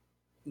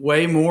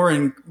way more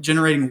and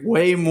generating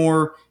way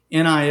more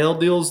NIL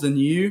deals than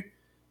you,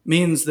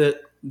 means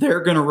that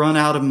they're going to run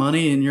out of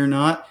money and you're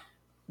not.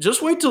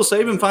 Just wait till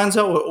Saban finds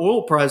out what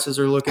oil prices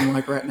are looking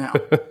like right now.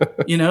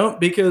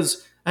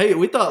 Because, hey,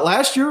 we thought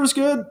last year was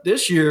good.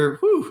 This year,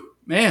 whew,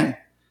 man,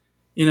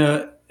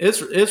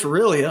 it's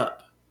really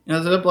up.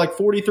 It's up like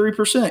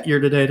 43% year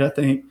to date, I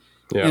think.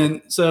 Yeah.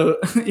 And so,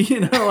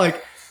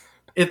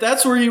 if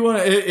that's where you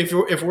want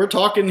to, if we're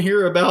talking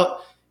here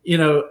about,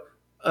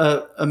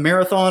 a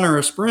marathon or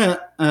a sprint,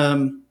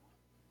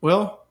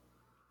 well,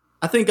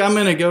 I think I'm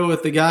going to go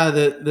with the guy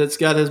that's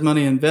got his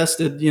money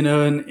invested,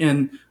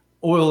 in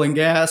oil and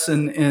gas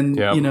and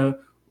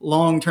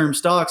long-term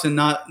stocks, and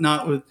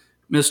not with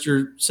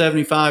Mr.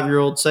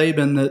 75-year-old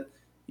Saban that,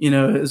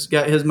 has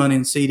got his money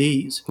in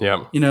CDs.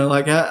 Yeah.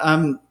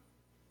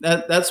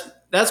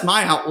 That's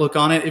my outlook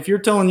on it. If you're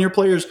telling your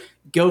players,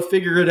 go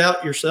figure it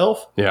out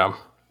yourself. Yeah.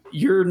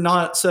 You're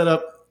not set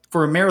up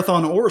for a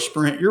marathon or a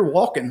sprint. You're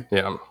walking.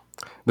 Yeah.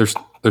 There's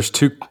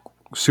two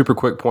super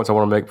quick points I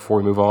want to make before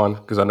we move on,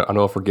 because I know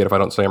I'll forget if I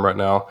don't say them right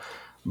now.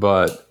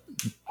 But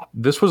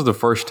this was the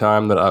first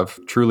time that I've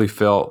truly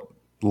felt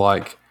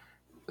like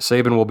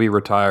Saban will be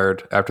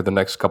retired after the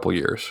next couple of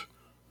years.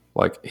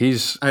 I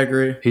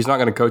agree. He's not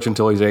going to coach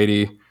until he's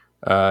 80.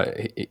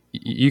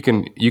 You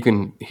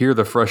can hear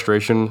the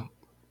frustration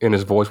in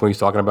his voice when he's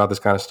talking about this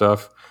kind of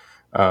stuff.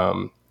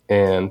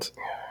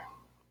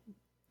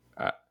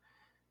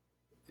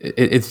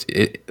 It's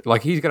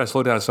he's got to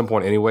slow down at some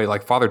point anyway.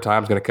 Father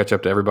Time's going to catch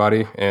up to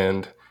everybody,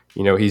 and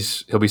he'll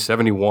be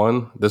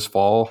 71 this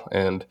fall,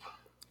 and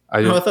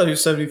I thought he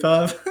was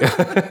 75.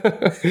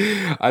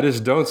 I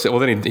just don't see. Well,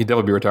 then he'd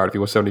definitely be retired if he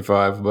was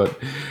 75. But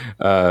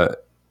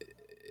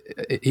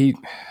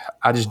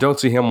I just don't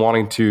see him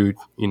wanting to,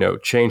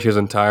 change his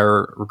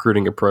entire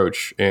recruiting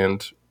approach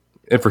and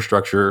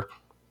infrastructure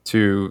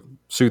to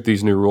suit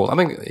these new rules. I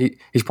think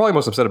he's probably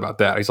most upset about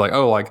that. He's like,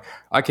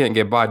 I can't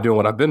get by doing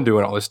what I've been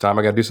doing all this time.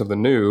 I got to do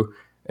something new,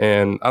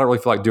 and I don't really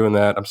feel like doing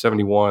that. I'm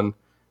 71.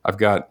 I've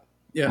got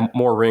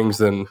more rings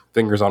than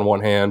fingers on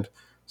one hand,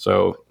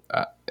 so.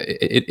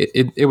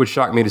 It would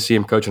shock me to see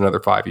him coach another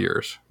 5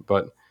 years,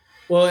 but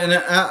and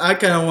I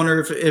kind of wonder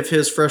if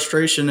his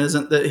frustration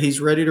isn't that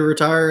he's ready to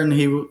retire and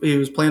he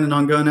was planning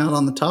on going out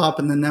on the top,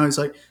 and then now he's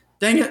like,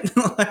 dang it,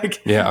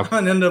 I'm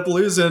gonna end up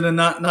losing and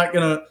not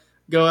gonna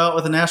go out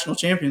with a national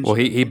championship. Well,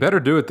 he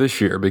better do it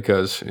this year,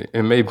 because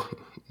it may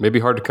be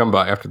hard to come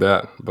by after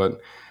that.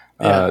 But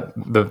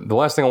the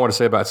last thing I want to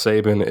say about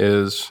Saban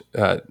is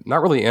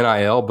not really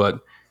NIL, but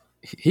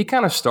he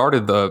kind of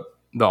started the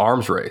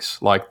arms race,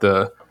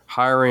 the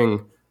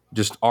hiring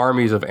just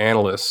armies of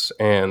analysts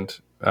and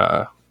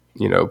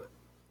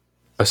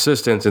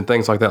assistants and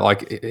things like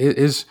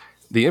that.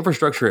 The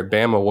infrastructure at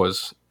Bama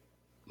was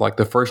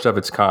the first of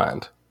its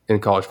kind in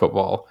college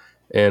football,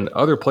 and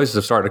other places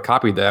have started to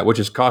copy that, which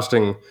is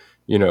costing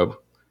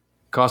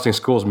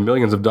schools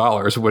millions of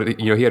dollars.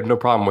 He had no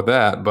problem with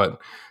that, but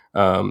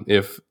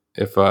if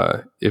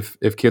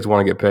kids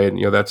want to get paid,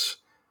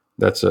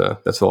 that's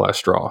the last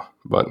straw.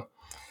 But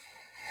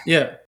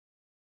yeah.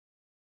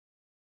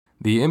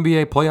 The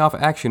NBA playoff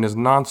action is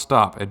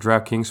non-stop at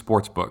DraftKings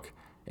Sportsbook,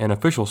 an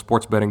official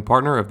sports betting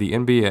partner of the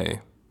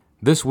NBA.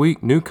 This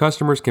week, new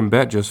customers can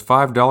bet just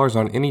 $5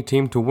 on any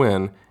team to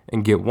win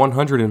and get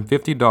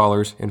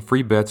 $150 in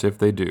free bets if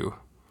they do.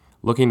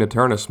 Looking to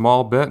turn a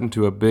small bet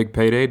into a big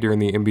payday during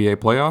the NBA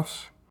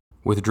playoffs?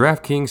 With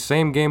DraftKings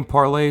same-game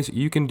parlays,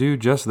 you can do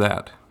just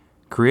that.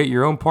 Create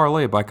your own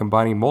parlay by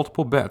combining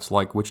multiple bets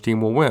like which team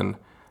will win,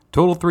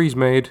 total threes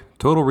made,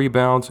 total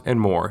rebounds,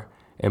 and more.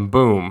 And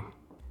boom,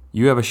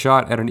 you have a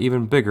shot at an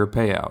even bigger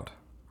payout.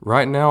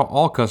 Right now,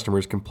 all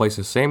customers can place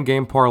a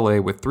same-game parlay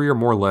with 3 or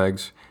more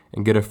legs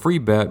and get a free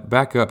bet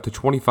back up to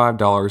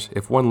 $25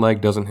 if one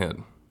leg doesn't hit.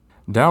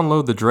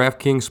 Download the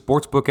DraftKings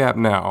Sportsbook app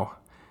now.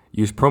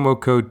 Use promo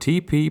code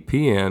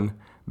TPPN,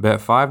 bet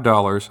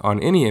 $5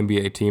 on any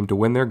NBA team to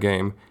win their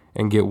game,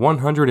 and get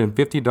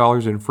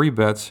 $150 in free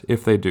bets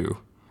if they do.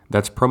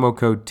 That's promo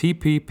code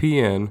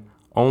TPPN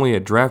only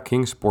at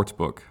DraftKings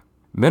Sportsbook.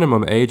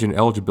 Minimum age and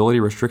eligibility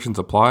restrictions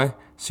apply.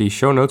 See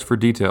show notes for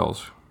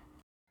details.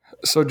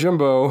 So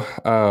Jimbo,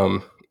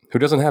 who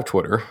doesn't have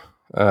Twitter,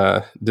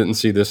 didn't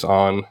see this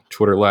on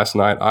Twitter last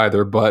night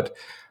either, but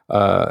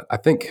I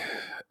think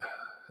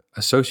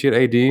Associate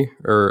AD,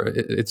 or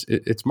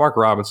it's Mark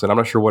Robinson. I'm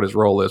not sure what his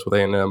role is with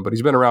A&M, but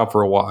he's been around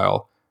for a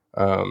while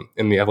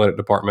in the athletic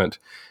department.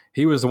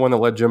 He was the one that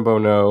let Jimbo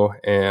know,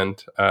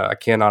 and I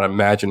cannot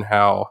imagine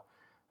how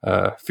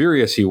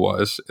furious he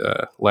was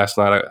last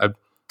night.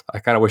 I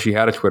kind of wish he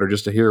had a Twitter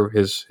just to hear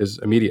his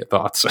immediate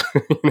thoughts.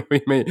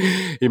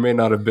 He may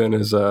not have been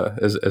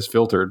as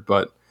filtered,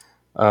 but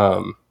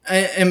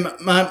and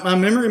my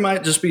memory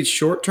might just be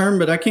short term,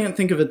 but I can't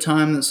think of a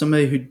time that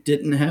somebody who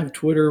didn't have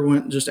Twitter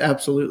went just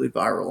absolutely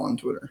viral on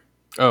Twitter.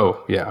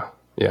 Oh yeah.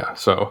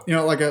 So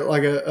like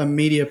a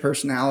media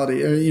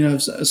personality, or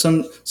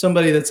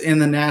somebody that's in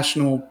the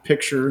national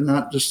picture,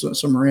 not just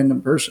some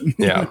random person.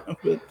 Yeah.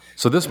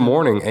 So this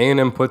morning,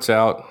 A&M puts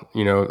out,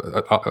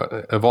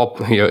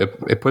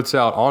 it puts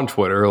out on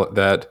Twitter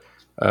that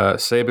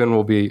Saban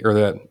will be, or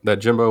that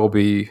Jimbo will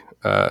be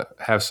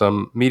have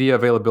some media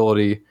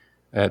availability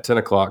at 10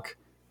 o'clock,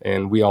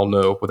 and we all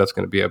know what that's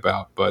going to be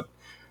about. But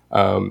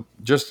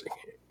just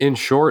in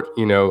short,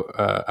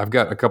 I've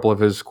got a couple of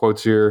his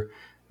quotes here.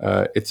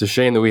 It's a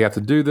shame that we have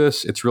to do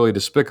this. It's really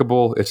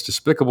despicable. It's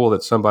despicable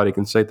that somebody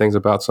can say things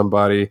about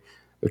somebody.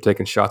 They're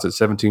taking shots at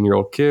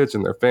 17-year-old kids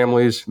and their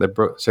families. They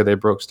say they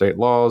broke state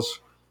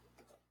laws.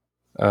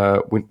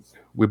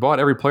 We bought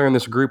every player in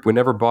this group. We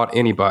never bought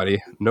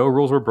anybody. No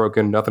rules were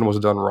broken. Nothing was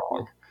done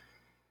wrong.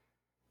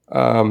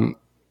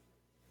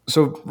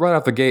 So right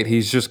off the gate,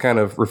 he's just kind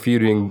of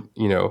refuting,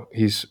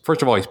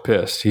 first of all, he's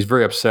pissed. He's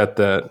very upset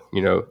that,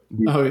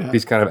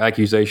 these kind of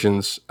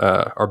accusations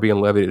are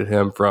being levied at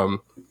him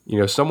from,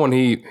 someone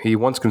he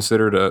once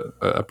considered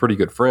a pretty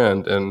good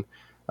friend. And,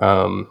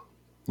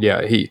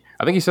 I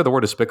think he said the word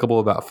despicable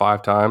about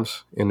 5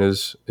 times in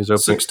his opening.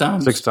 6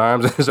 times. 6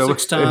 times. In his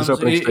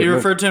opening he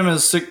referred to him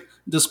as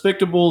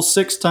despicable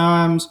 6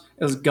 times,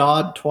 as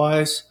God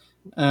twice.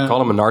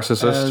 Called him a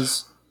narcissist.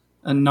 As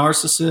a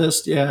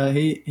narcissist. Yeah,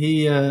 he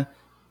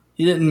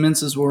didn't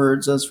mince his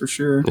words, that's for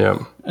sure.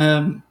 Yeah.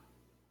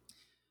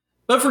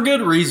 But for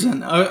good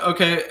reason.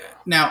 Okay,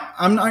 now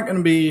I'm not going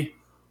to be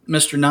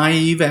Mr.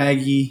 Naive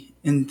Aggie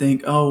and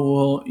think,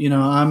 oh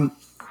well,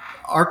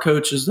 our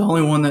coach is the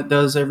only one that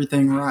does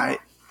everything right.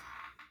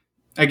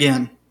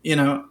 Again,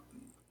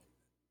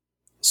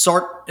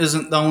 Sark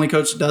isn't the only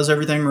coach that does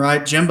everything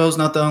right. Jimbo's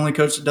not the only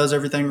coach that does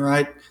everything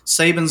right.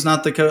 Saban's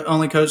not the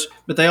only coach,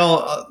 but they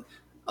all,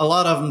 a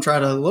lot of them try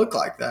to look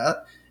like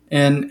that.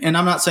 And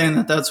I'm not saying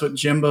that that's what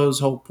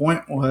Jimbo's whole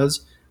point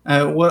was.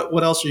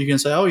 What else are you going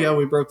to say? Oh yeah,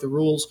 we broke the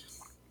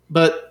rules.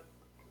 But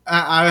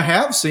I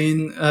have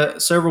seen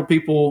several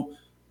people,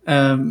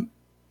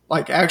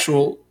 like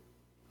actual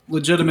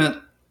legitimate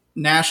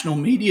national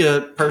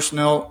media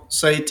personnel,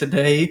 say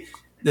today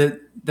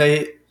that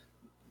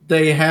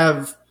they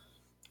have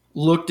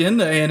looked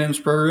into A&M's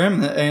program,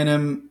 that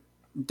A&M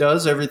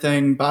does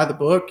everything by the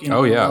book in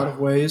a lot of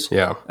ways.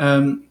 Yeah.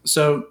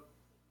 So,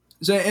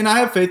 and I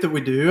have faith that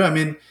we do. I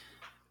mean,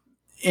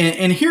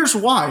 and here's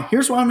why.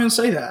 Here's why I'm going to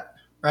say that,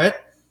 right?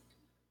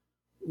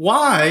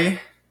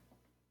 Why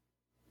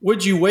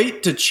would you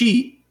wait to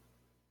cheat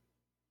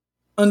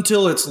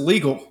until it's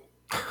legal?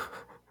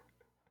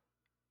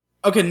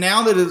 Okay,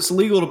 now that it's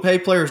legal to pay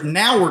players,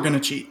 now we're going to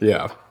cheat.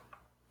 Yeah.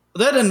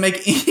 That doesn't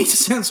make any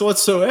sense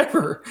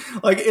whatsoever.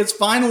 Like, it's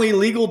finally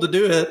legal to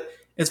do it.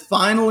 It's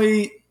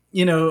finally,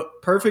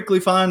 perfectly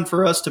fine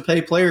for us to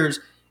pay players,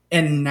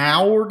 and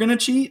now we're going to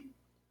cheat?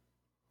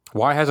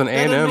 Why hasn't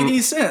A&M? That doesn't make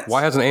any sense.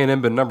 Why hasn't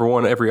A&M been number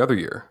one every other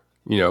year?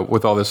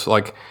 With all this,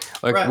 right.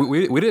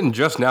 we didn't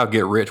just now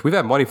get rich. We've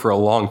had money for a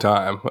long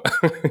time.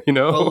 A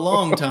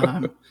long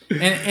time,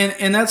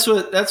 and that's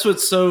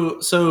what's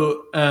so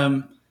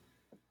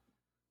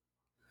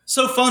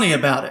funny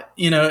about it.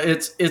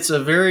 It's a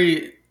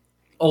very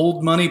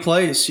old money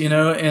place,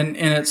 and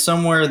it's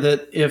somewhere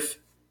that if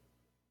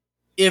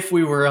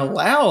we were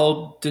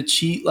allowed to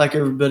cheat like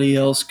everybody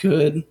else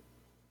could,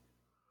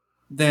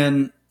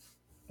 then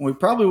we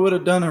probably would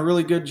have done a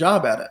really good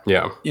job at it.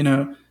 Yeah.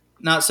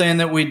 Not saying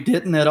that we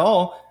didn't at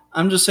all.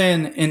 I'm just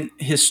saying,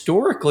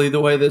 historically, the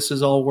way this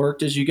has all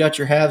worked is you got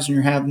your haves and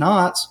your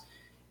have-nots,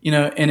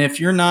 and if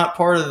you're not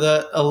part of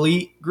the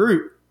elite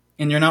group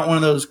and you're not one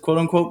of those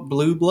quote-unquote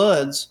blue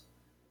bloods,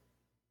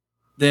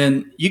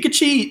 then you could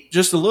cheat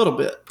just a little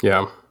bit.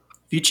 Yeah.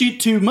 If you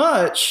cheat too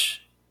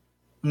much,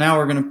 now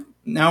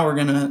we're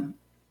gonna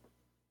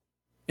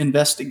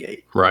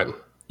investigate. Right.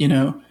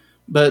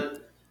 But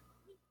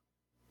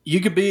you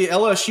could be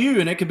LSU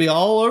and it could be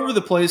all over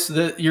the place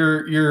that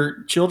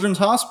your children's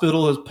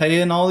hospital is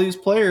paying all these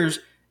players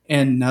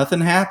and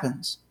nothing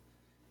happens.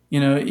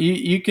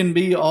 You can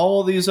be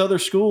all these other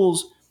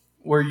schools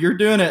where you're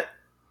doing it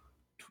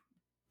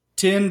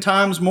 10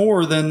 times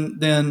more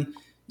than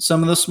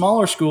some of the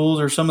smaller schools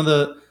or some of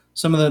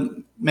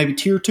the maybe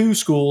tier 2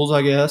 schools,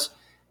 I guess,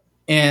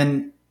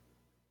 and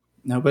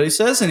nobody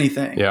says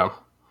anything. Yeah.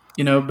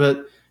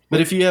 But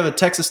if you have a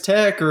Texas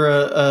Tech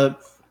or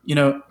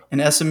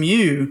an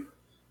SMU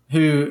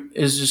who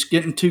is just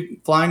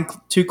flying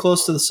too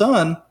close to the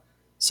sun,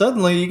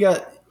 suddenly you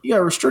got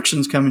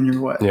restrictions coming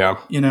your way. Yeah.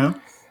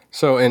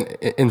 So in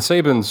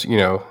Saban's,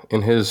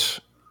 in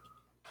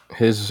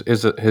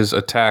his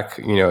attack,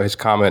 his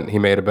comment he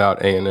made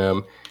about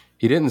A&M,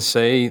 he didn't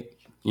say,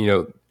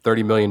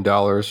 $30 million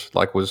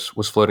like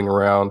was floating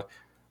around,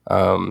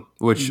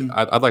 which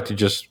I'd like to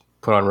just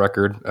put on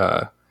record.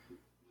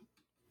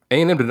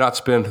 A&M did not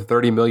spend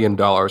 $30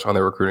 million on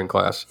their recruiting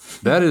class.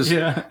 That is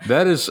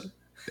that is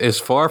as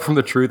far from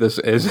the truth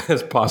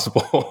as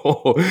possible.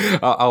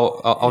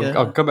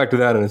 I'll come back to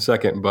that in a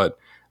second. But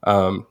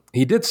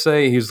he did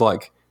say, he's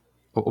like,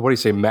 what did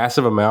he say?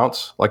 Massive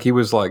amounts. Like he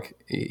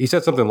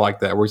said something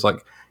like that, where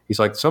he's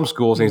like some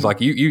schools, and he's like,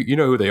 you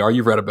know who they are.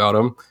 You've read about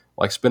them,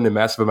 like spending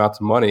massive amounts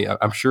of money.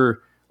 I'm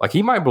sure, like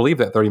he might believe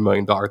that $30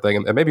 million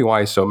thing, and maybe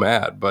why he's so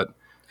mad, but.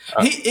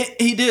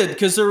 He did,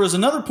 because there was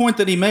another point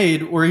that he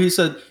made where he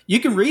said, you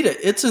can read it.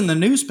 It's in the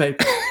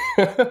newspaper.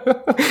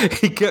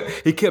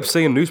 He kept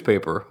saying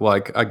newspaper.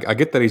 Like, I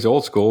get that he's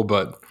old school,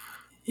 but.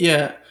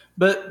 Yeah,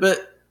 but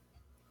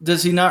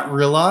does he not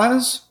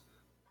realize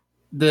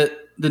that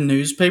the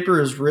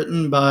newspaper is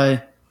written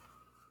by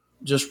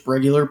just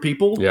regular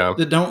people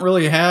that don't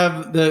really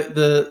have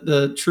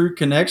the true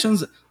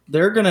connections?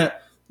 They're gonna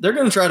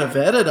try to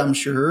vet it, I'm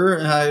sure,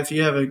 if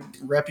you have a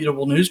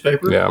reputable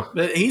newspaper. Yeah.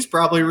 But he's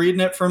probably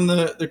reading it from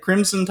the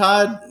Crimson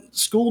Tide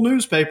school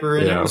newspaper,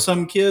 and it was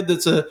some kid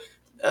that's a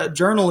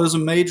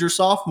journalism major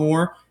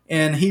sophomore,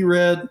 and he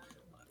read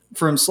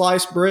from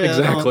sliced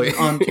bread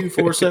on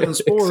 247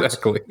 Sports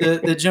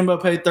that Jimbo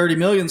paid $30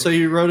 million, so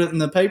he wrote it in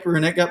the paper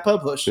and it got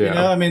published.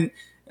 I mean,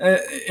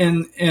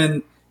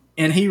 and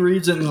he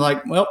reads it and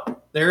like,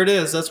 well, there it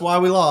is. That's why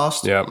we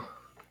lost. Yeah.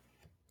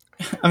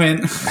 I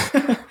mean.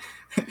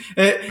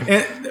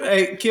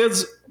 Hey,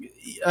 kids,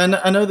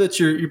 I know that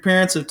your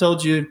parents have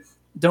told you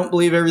don't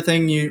believe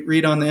everything you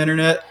read on the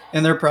internet,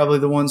 and they're probably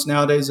the ones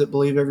nowadays that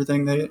believe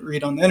everything they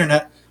read on the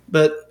internet.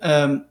 But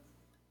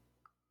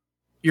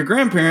your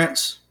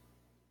grandparents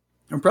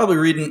are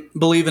probably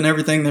believing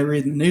everything they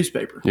read in the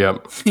newspaper.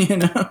 Yep.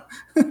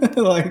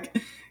 Like.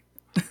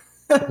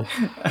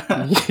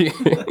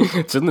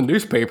 It's in the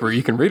newspaper.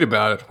 You can read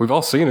about it. We've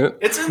all seen it.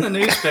 It's in the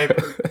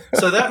newspaper.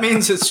 So that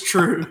means it's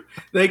true.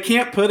 They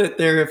can't put it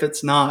there if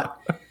it's not.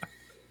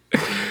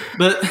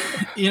 But,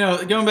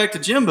 going back to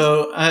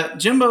Jimbo, I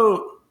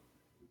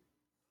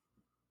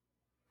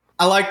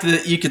liked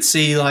that you could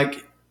see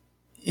like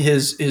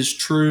his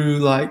true,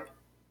 like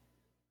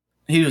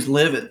he was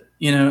livid,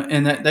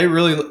 and that they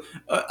really,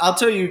 I'll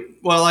tell you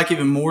what I like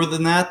even more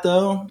than that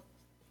though,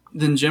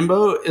 than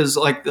Jimbo, is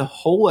like the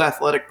whole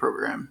athletic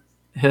program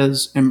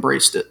has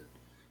embraced it.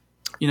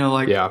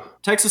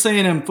 Texas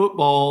A&M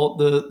football,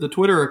 the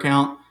Twitter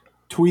account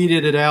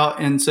tweeted it out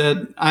and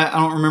said, I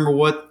don't remember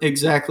what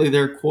exactly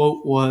their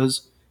quote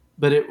was,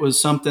 but it was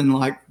something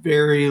like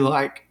very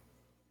like,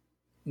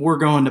 we're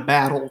going to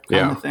battle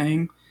kind of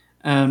thing.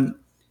 And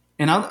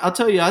I'll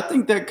tell you, I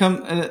think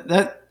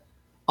that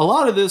a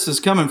lot of this is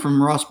coming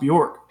from Ross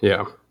Bjork.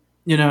 Yeah.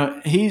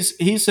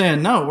 He's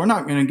saying, no, we're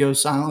not going to go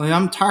silently.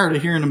 I'm tired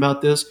of hearing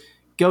about this.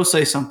 Go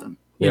say something,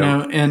 so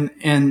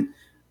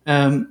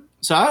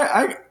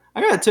I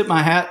got to tip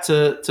my hat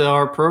to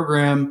our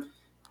program,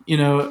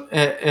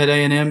 at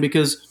A&M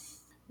because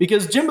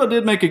Jimbo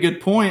did make a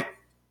good point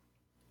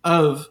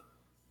of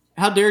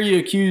how dare you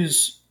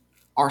accuse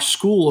our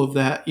school of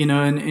that,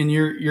 and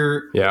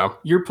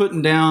you're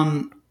putting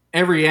down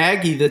every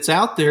Aggie that's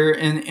out there.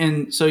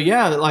 And so,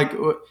 like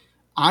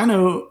I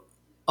know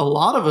a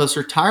lot of us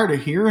are tired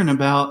of hearing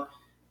about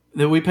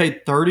that we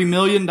paid $30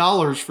 million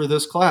for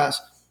this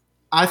class.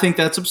 I think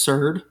that's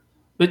absurd.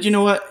 But you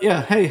know what?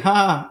 Yeah, hey,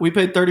 we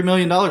paid $30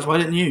 million. Why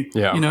didn't you?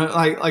 Yeah.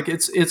 Like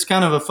it's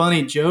kind of a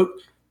funny joke,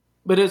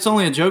 but it's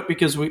only a joke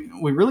because we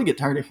really get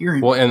tired of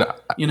hearing. Well, and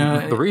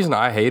the reason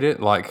I hate it,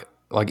 like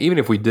even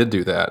if we did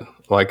do that,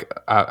 like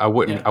I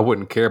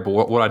wouldn't care.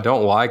 But what I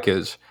don't like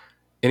is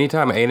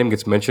anytime A&M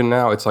gets mentioned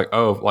now, it's like,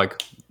 oh,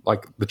 like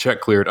the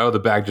check cleared. Oh, the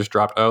bag just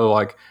dropped. Oh,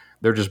 like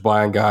they're just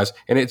buying guys,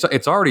 and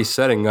it's already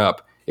setting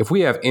up. if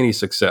we have any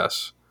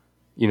success,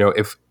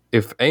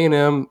 if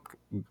A&M,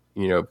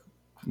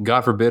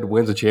 God forbid,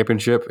 wins a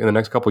championship in the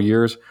next couple of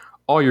years,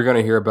 all you're going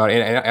to hear about,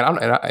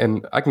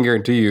 and I can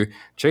guarantee you,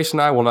 Chase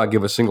and I will not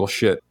give a single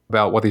shit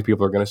about what these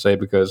people are going to say,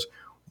 because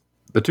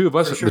the two of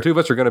us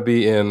are going to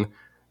be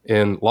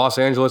in Los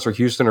Angeles or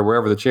Houston or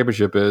wherever the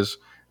championship is,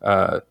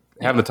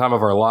 having the time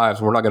of our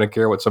lives. We're not going to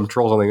care what some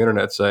trolls on the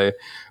internet say,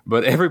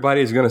 but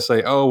everybody is going to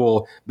say, "Oh,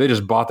 well, they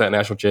just bought that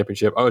national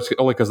championship. Oh, it's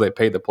only because they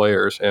paid the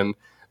players." And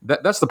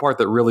that's the part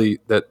that really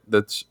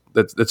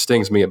that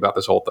stings me about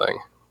this whole thing.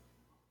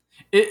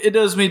 It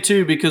does me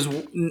too, because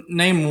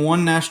name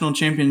one national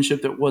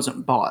championship that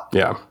wasn't bought.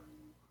 Yeah.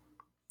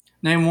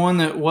 Name one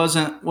that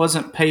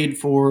wasn't paid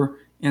for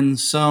in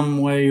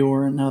some way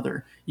or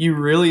another. You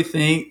really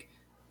think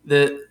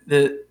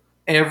that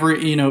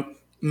every,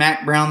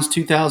 Mac Brown's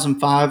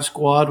 2005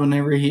 squad,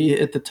 whenever he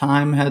at the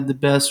time had the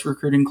best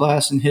recruiting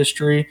class in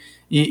history,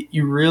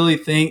 you really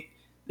think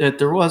that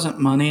there wasn't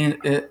money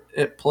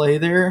at play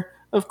there?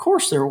 Of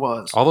course there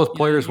was. All those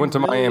players went to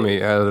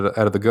Miami out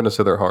of the goodness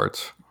of their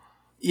hearts.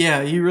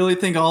 Yeah, you really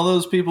think all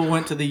those people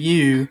went to the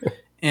U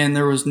and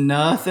there was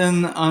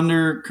nothing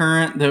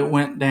undercurrent that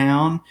went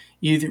down?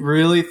 You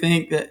really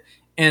think that?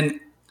 And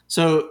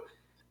so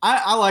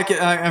I like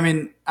it. I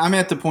mean, I'm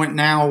at the point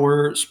now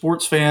where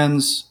sports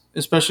fans,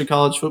 especially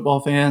college football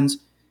fans,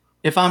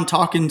 if I'm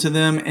talking to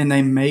them and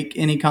they make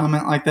any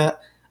comment like that,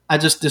 I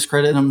just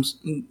discredit them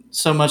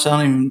so much I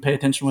don't even pay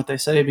attention to what they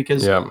say,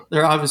 because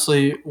they're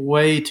obviously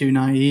way too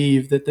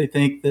naive that they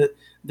think that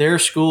their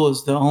school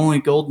is the only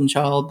golden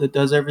child that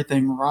does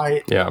everything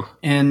right. Yeah.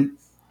 And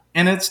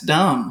it's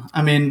dumb.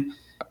 I mean,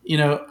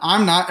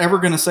 I'm not ever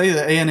going to say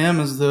that A&M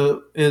is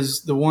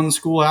the one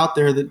school out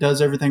there that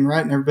does everything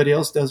right and everybody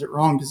else does it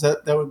wrong, because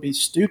that would be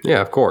stupid.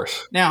 Yeah, of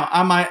course. Now,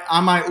 I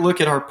might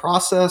look at our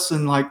process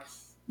and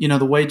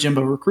the way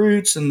Jimbo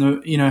recruits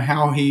and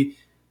how he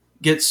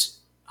gets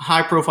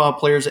high profile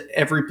players at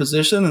every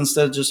position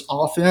instead of just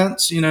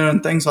offense,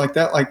 and things like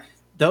that. Like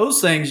those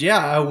things,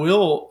 I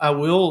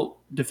will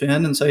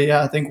defend and say,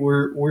 I think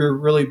we're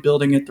really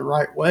building it the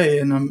right way,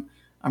 and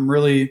I'm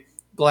really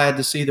glad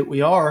to see that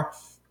we are.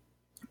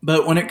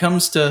 But when it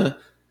comes to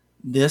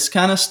this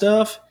kind of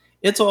stuff,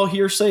 it's all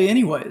hearsay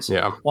anyways.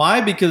 Yeah.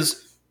 Why?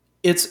 Because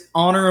it's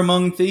honor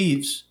among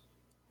thieves.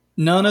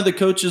 None of the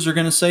coaches are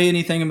going to say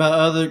anything about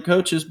other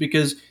coaches,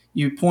 because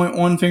you point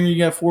one finger, you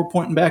got four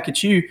pointing back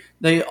at you.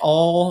 They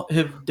all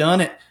have done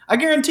it. I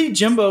guarantee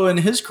Jimbo in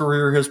his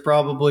career has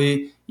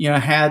probably,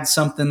 had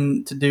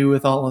something to do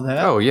with all of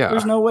that. Oh yeah.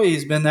 There's no way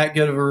he's been that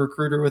good of a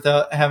recruiter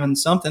without having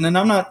something. And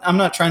I'm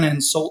not trying to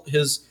insult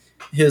his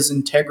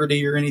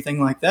integrity or anything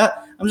like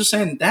that. I'm just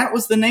saying that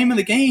was the name of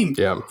the game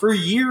for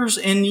years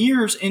and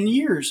years and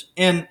years.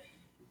 And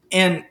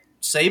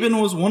Saban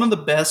was one of the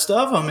best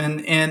of them.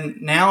 And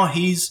now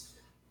he's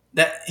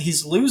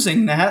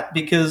losing that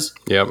because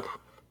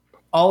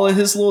all of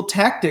his little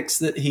tactics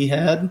that he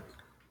had,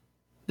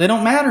 they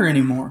don't matter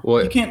anymore.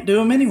 Well, you can't do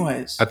them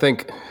anyways. I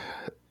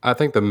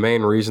think the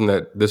main reason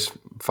that this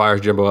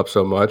fires Jimbo up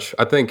so much,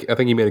 I think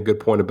he made a good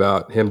point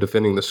about him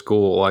defending the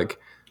school, like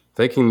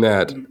thinking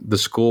that the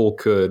school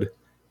could,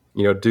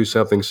 do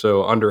something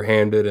so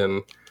underhanded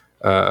and,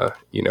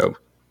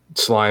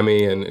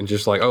 slimy and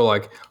just like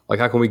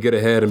how can we get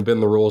ahead and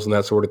bend the rules and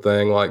that sort of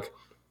thing. Like,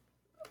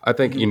 I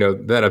think,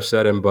 that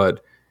upset him,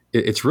 but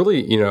it's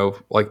really,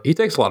 like he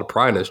takes a lot of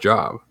pride in his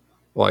job.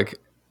 Like,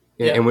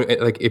 and when,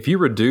 like if you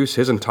reduce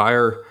his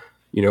entire,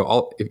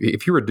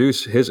 if you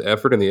reduce his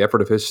effort and the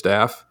effort of his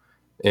staff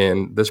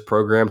and this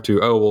program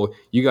to, oh, well,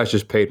 you guys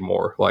just paid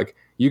more. Like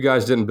you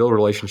guys didn't build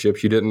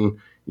relationships. You didn't,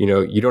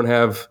 you don't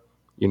have,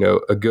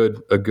 a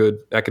good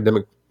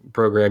academic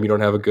program. You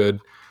don't have a good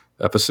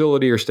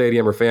facility or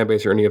stadium or fan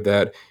base or any of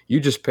that.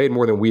 You just paid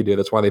more than we did.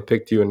 That's why they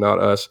picked you and not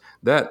us.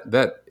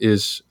 That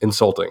is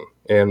insulting.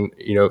 And,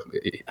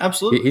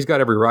 absolutely, he's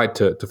got every right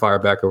to fire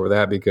back over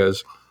that,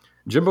 because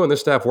Jimbo and this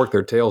staff work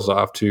their tails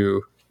off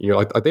to,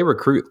 like they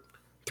recruit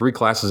 3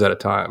 classes at a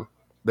time.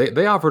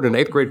 They offered an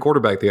 8th grade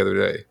quarterback the other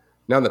day.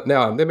 Now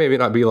they may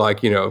not be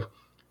like,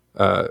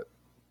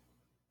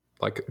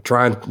 like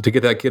trying to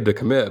get that kid to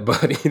commit,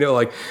 but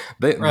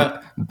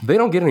they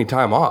don't get any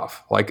time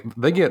off. Like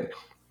they get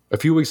a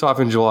few weeks off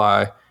in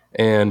July,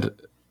 and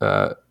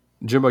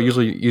Jimbo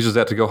usually uses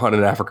that to go hunt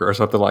in Africa or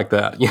something like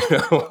that.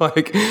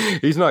 Like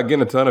he's not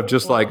getting a ton of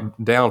just like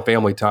down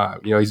family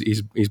time.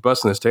 He's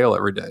busting his tail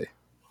every day.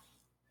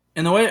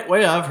 And the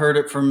way I've heard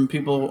it from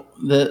people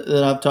that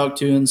I've talked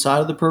to inside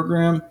of the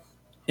program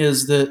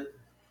is that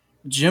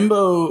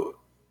Jimbo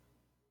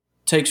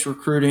takes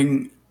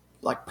recruiting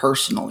like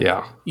personally.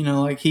 Yeah.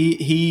 Like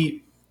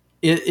it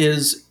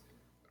is,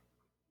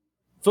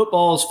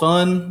 football is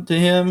fun to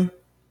him,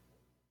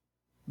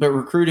 but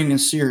recruiting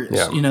is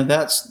serious. Yeah.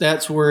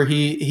 That's where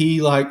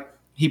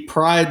he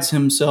prides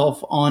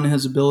himself on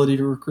his ability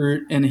to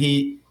recruit, and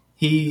he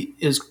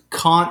is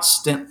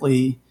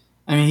constantly,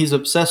 he's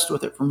obsessed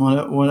with it from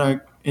what I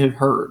have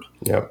heard.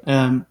 Yeah.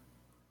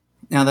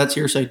 Now that's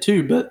hearsay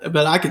too, but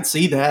I could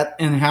see that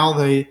in how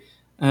they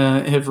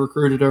have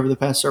recruited over the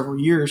past several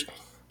years.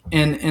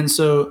 And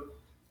so,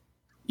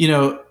 you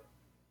know,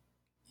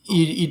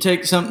 you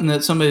take something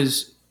that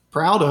somebody's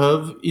proud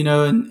of, you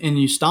know, and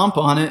you stomp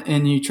on it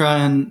and you try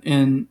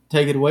and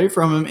take it away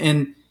from them.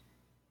 And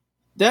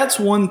that's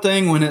one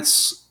thing when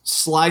it's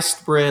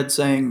sliced bread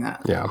saying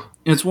that. Yeah.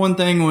 It's one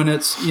thing when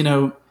it's, you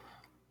know,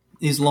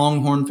 these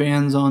Longhorn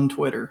fans on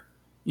Twitter,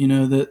 you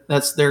know,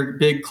 that's their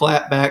big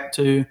clap back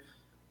to,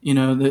 you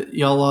know, that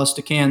y'all lost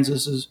to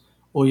Kansas is,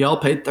 well, y'all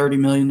paid $30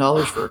 million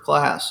for a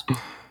class.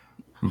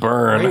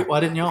 Burn. Great. Why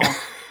didn't y'all?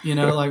 You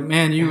know, like,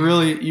 man, you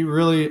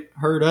really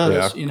hurt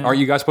us. Yeah. You know, Are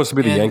you guys supposed to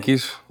be the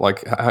Yankees?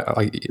 Like,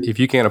 if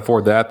you can't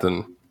afford that,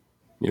 then,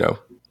 you know.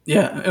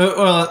 Yeah.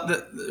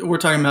 We're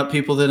talking about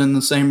people that in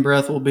the same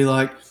breath will be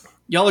like,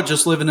 y'all are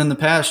just living in the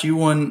past. You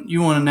won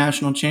a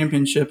national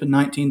championship in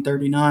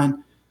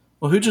 1939.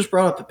 Well, who just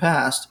brought up the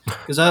past?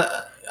 Because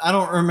I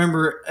don't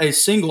remember a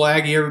single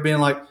Aggie ever being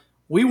like,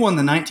 we won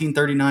the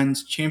 1939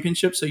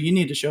 championship, so you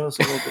need to show us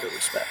a little bit of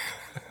respect.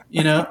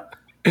 You know?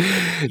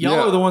 Y'all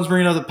are the ones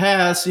bringing up the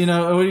past. You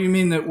know, what do you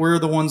mean that we're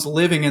the ones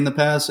living in the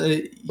past?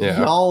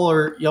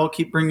 Y'all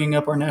keep bringing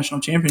up our national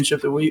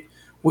championship that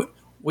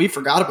we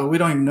forgot about. We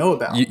don't even know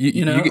about.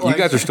 You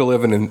guys are still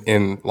living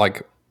in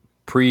like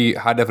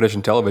pre-high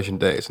definition television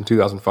days in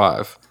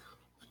 2005.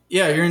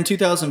 Yeah, you're in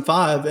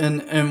 2005,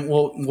 and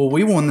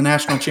we won the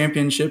national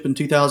championship in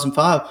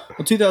 2005.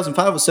 Well,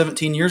 2005 was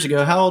 17 years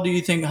ago. How old do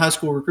you think high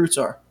school recruits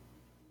are?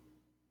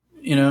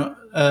 You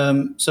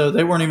know, so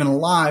they weren't even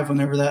alive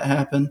whenever that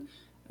happened.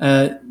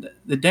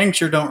 The dang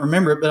sure don't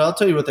remember it, but I'll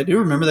tell you what they do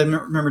remember. They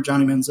remember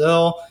Johnny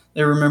Manziel.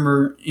 They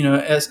remember, you know,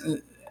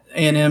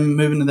 A&M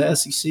moving to the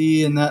SEC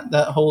and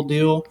that whole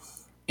deal,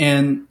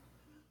 and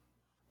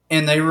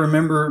they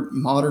remember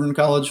modern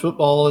college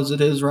football as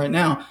it is right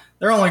now.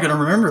 They're only going to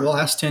remember the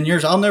last 10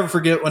 years. I'll never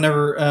forget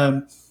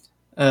whenever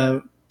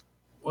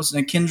what's his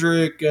name,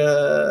 Kendrick,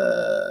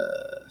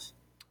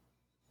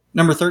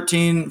 number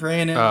 13 for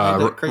A&M,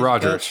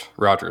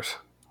 Rogers.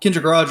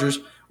 Kendrick Rogers.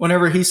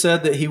 Whenever he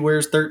said that he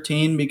wears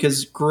 13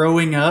 because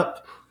growing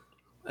up,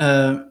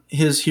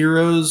 his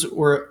heroes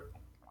were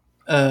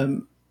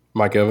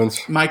Mike Evans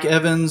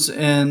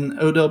and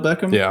Odell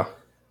Beckham. Yeah.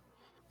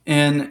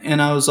 And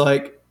I was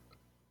like,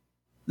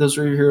 those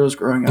were your heroes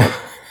growing up.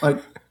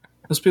 Like,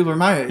 those people are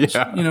my age.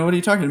 Yeah. You know, what are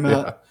you talking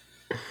about?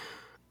 Yeah.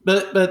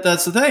 But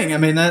that's the thing. I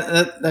mean,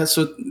 that's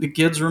what the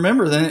kids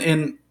remember then.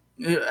 And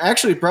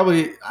actually,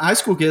 probably high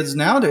school kids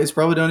nowadays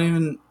probably don't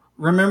even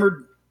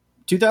remember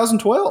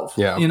 2012.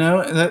 Yeah. You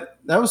know,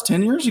 that was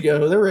 10 years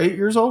ago. They were 8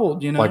 years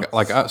old, you know.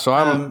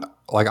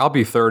 I'll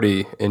be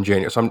 30 in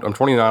January. So I'm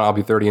 29, I'll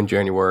be 30 in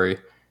January.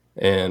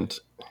 And,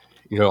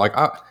 you know, like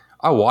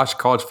I watched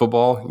college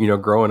football, you know,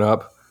 growing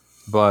up,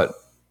 but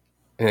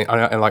and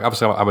like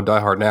obviously I'm a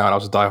diehard now, and I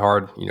was a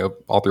diehard, you know,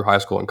 all through high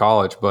school and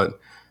college. But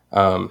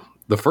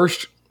the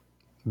first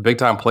big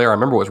time player I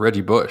remember was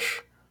Reggie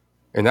Bush,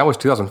 and that was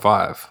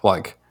 2005.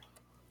 Like,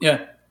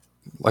 yeah,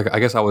 like I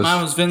guess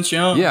mine was Vince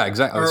Young. Yeah,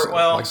 exactly.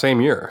 Like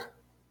same year.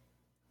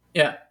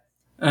 Yeah,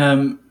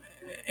 and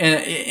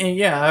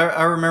yeah,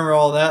 I remember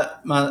all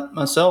that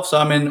myself. So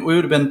I mean, we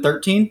would have been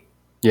 13.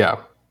 Yeah,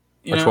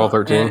 you know, 12,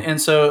 13,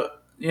 and so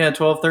yeah,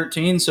 12,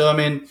 13. So I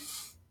mean,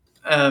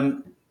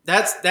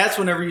 that's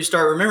whenever you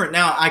start remembering.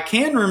 Now, I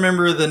can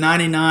remember the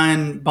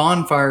 99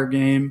 bonfire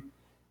game,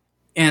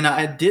 and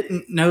I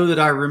didn't know that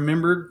I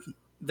remembered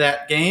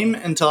that game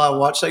until I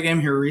watched that game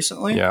here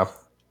recently. Yeah.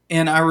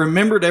 And I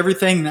remembered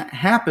everything that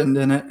happened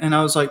in it, and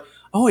I was like,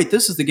 oh, wait,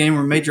 this is the game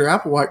where Major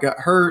Applewhite got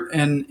hurt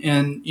and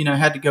you know,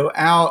 had to go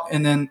out,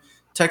 and then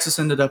Texas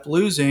ended up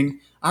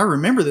losing. I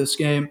remember this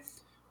game.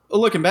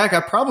 Looking back, I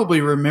probably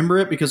remember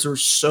it because there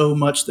was so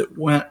much that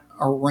went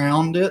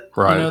around it,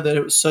 right. You know, that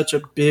it was such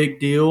a big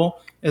deal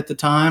at the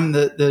time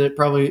that it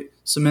probably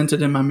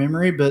cemented in my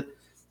memory, but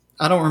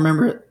I don't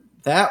remember it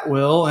that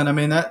well. And I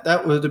mean,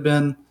 that would have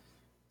been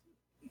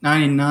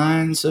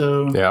 99.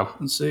 So yeah,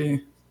 let's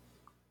see.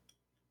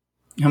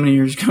 How many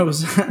years ago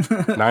was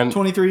that?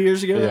 23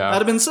 years ago? Yeah. I'd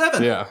have been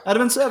 7. Yeah. I'd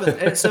have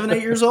been 7,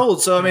 8 years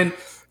old. So, I mean,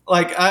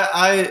 like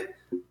I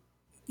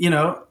you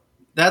know,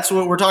 that's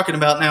what we're talking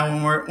about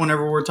now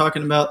whenever we're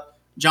talking about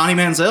Johnny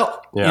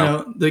Manziel. Yeah. You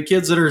know, the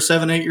kids that are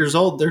 7, 8 years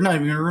old, they're not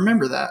even going to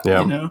remember that.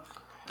 Yeah. You know,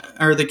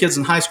 or the kids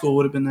in high school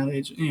would have been that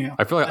age. Yeah.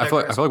 I feel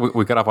like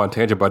we got off on a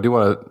tangent, but I do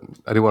want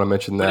to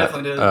mention that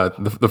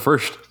the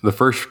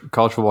first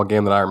college football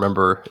game that I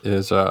remember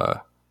is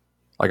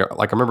like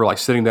I remember like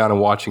sitting down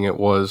and watching it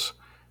was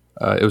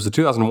the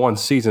 2001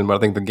 season, but I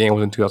think the game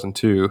was in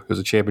 2002. It was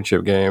a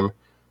championship game,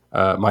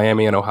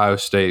 Miami and Ohio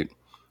State,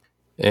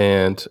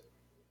 and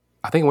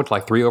I think it went to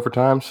like 3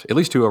 overtimes, at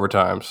least 2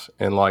 overtimes,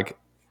 and like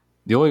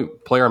the only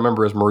player I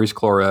remember is Maurice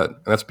Clarett,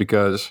 and that's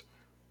because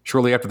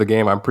shortly after the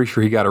game, I'm pretty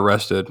sure he got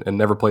arrested and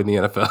never played in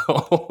the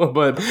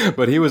NFL.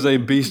 but he was a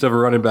beast of a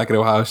running back at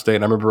Ohio State,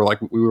 and I remember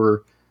like we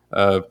were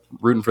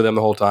rooting for them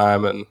the whole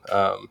time, and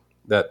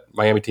that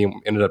Miami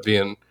team ended up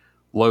being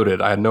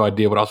loaded. I had no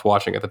idea what I was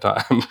watching at the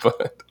time,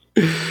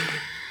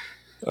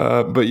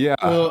 but yeah,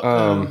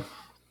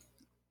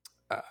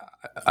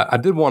 I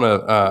did want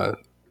to,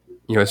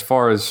 you know, as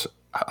far as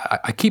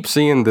I keep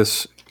seeing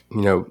this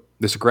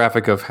this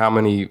graphic of how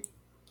many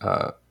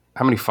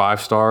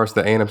 5-stars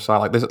the A&M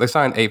signed. Like they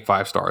signed 8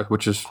 5-stars,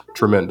 which is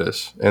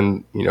tremendous.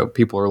 And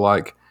people are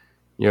like,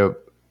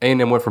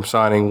 A&M went from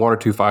signing 1 or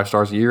 2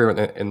 5-stars a year,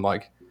 and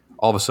like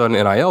all of a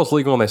sudden NIL is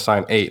legal and they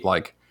sign 8.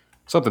 Like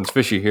something's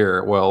fishy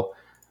here. Well,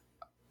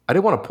 I did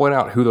want to point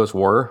out who those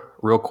were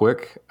real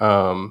quick.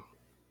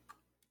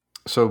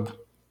 So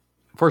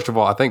first of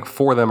all, I think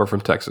 4 of them are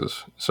from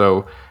Texas.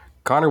 So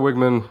Connor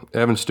Wigman,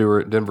 Evan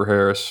Stewart, Denver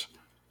Harris,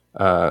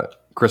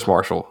 Chris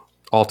Marshall,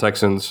 all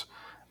Texans.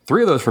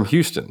 3 of those from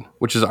Houston,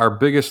 which is our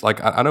biggest.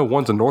 Like I know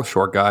one's a North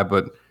Shore guy,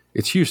 but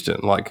it's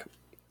Houston. Like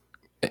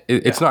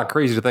it's not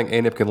crazy to think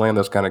A&M can land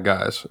those kind of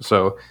guys.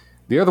 So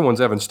the other one's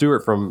Evan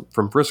Stewart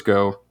from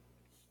Frisco,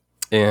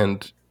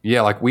 and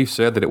yeah, like we've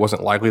said that it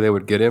wasn't likely they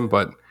would get him,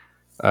 but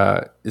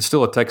it's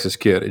still a Texas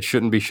kid. It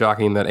shouldn't be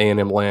shocking that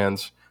A&M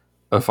lands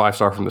a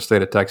 5-star from the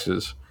state of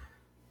Texas.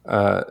 2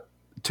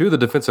 of the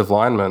defensive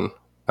linemen,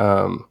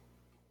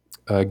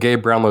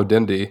 Gabe Brownlow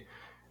Dindy,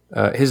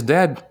 his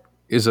dad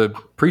is a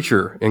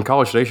preacher in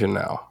College Station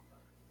now,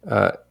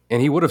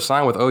 and he would have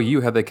signed with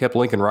OU had they kept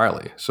Lincoln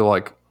Riley. So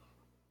like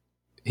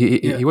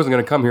he wasn't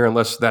going to come here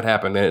unless that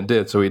happened, and it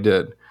did. So he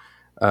did.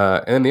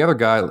 And then the other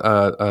guy,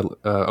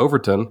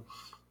 Overton,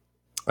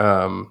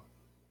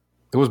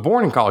 was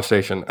born in College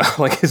Station.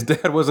 Like his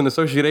dad was an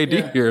associate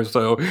AD here.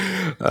 So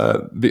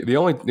the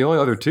only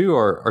other 2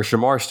 are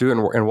Shamar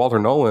Stewart and Walter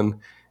Nolan,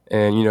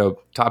 and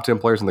top 10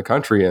 players in the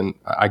country. And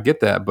I get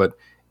that, but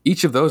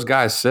each of those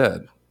guys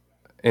said,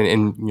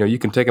 and you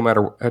can take them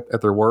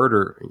at their word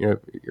or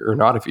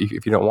not if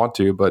you don't want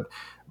to, but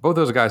both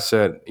those guys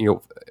said,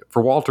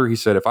 for Walter, he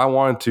said, if I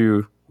wanted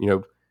to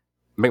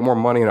make more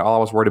money and all I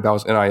was worried about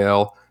was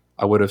NIL,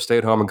 I would have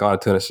stayed home and gone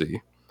to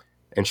Tennessee.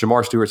 And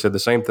Shamar Stewart said the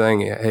same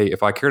thing. Hey,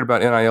 if I cared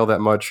about NIL that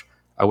much,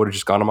 I would have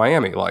just gone to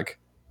Miami. Like,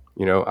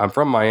 I'm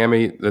from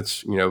Miami.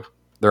 That's,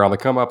 they're on the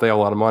come up. They have a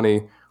lot of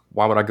money.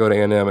 Why would I go to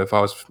A&M if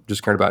I was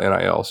just caring about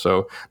NIL?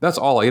 So that's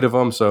all 8 of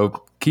them.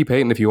 So keep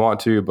hating if you want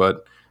to,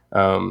 but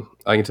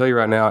I can tell you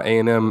right now,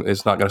 A&M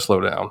is not going to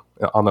slow down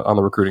on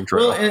the recruiting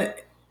trail. Well,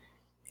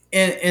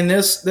 and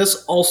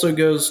this also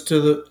goes to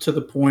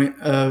the point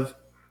of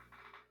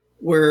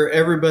where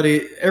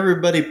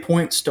everybody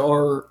points to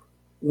our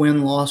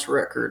win-loss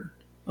record.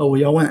 Oh,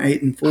 y'all went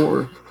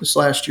 8-4 this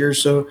last year,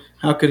 so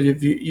how could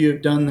you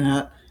have done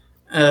that?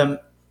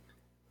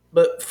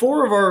 But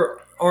 4 of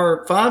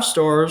our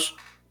 5-stars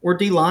were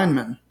D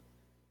linemen.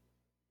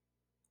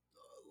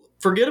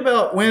 Forget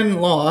about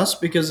win-loss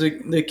because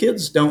the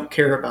kids don't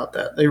care about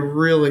that. They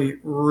really,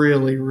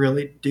 really,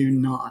 really do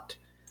not.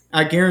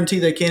 I guarantee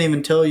they can't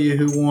even tell you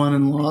who won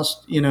and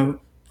lost,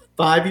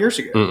 5 years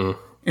ago.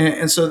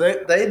 And so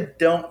they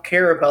don't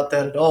care about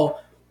that at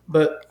all.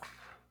 But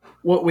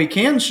what we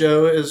can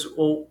show is,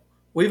 well,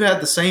 we've had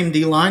the same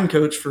D-line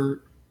coach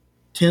for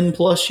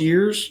 10-plus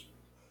years,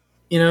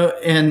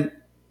 and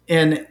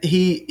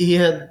he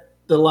had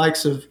the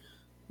likes of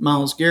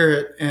Myles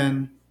Garrett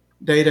and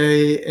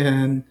Day-Day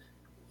and,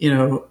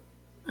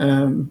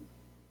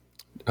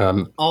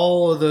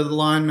 all of the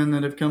linemen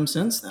that have come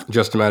since then.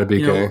 Justin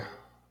Matabike.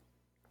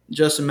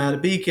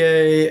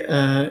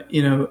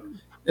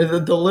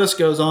 The list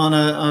goes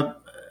on.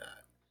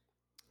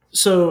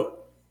 So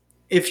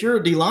if you're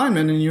a D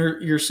lineman and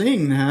you're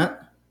seeing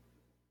that,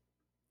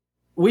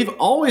 we've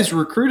always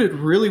recruited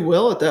really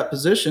well at that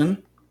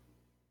position.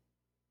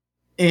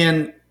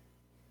 And,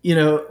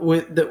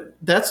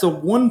 that's the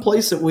one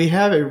place that we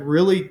have a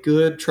really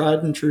good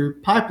tried and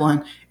true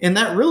pipeline. And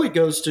that really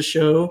goes to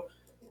show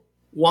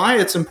why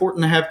it's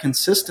important to have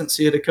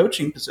consistency at a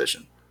coaching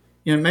position.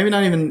 Maybe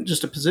not even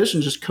just a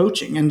position, just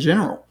coaching in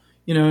general.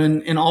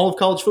 In all of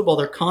college football,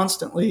 they're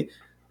constantly,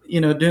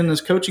 doing this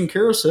coaching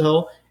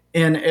carousel,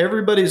 and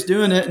everybody's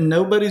doing it and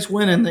nobody's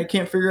winning. They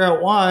can't figure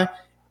out why.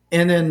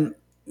 And then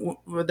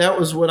that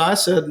was what I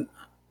said,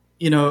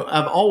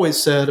 I've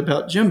always said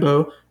about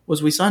Jimbo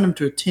was we signed him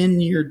to a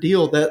 10-year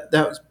deal. That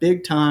was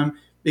big time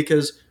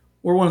because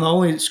we're one of the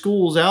only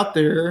schools out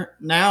there.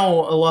 Now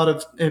a lot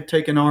of have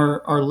taken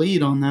our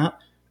lead on that,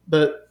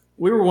 but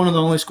we were one of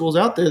the only schools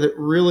out there that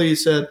really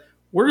said,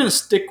 we're going to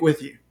stick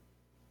with you.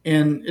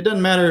 And it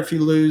doesn't matter if you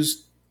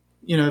lose,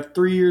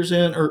 3 years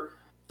in or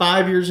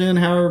 5 years in,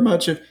 however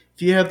much. If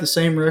you have the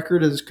same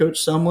record as Coach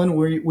Sumlin,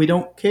 we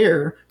don't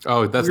care.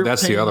 Oh, that's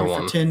the other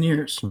one. For 10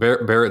 years.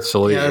 Barrett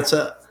Salee. Yeah,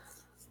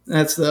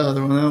 that's the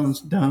other one. That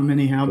one's dumb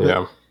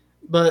anyhow.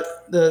 But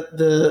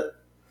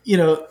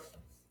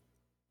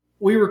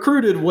we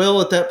recruited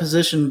well at that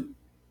position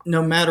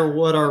no matter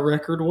what our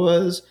record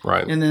was.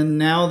 Right. And then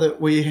now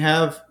that we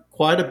have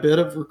quite a bit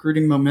of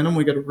recruiting momentum,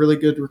 we got a really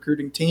good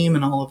recruiting team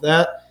and all of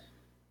that.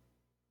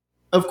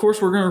 Of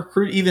course, we're going to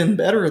recruit even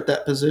better at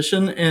that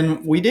position,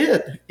 and we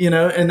did,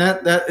 and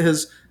that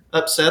has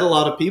upset a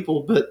lot of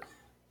people. But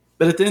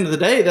at the end of the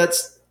day,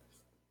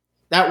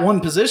 that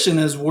one position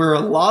is where a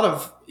lot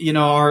of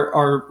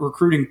our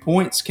recruiting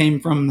points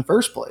came from in the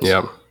first place.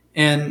 Yeah,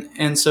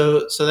 and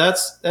so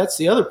that's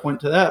the other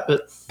point to that.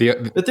 But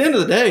at the end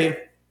of the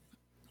day,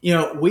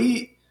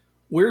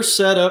 we're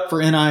set up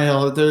for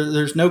NIL.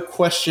 There's no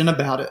question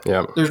about it.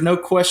 Yeah. There's no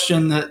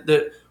question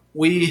that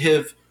we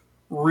have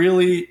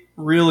really,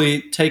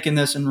 really taken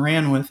this and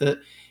ran with it.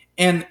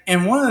 And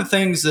one of the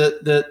things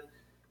that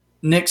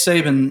Nick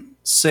Saban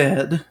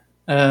said,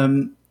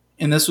 and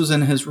this was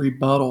in his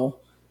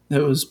rebuttal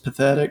that was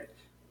pathetic,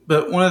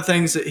 but one of the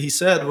things that he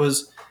said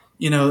was,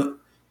 you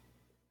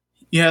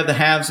have the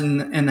haves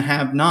and the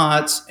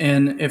have-nots,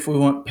 and if we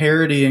want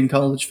parity in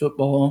college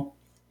football,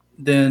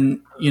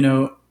 then,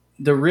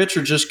 the rich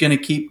are just going to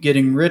keep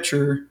getting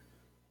richer,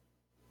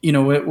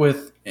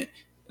 with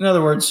in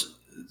other words,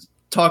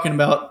 talking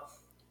about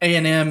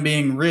A&M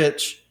being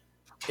rich.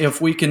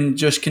 If we can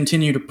just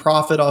continue to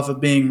profit off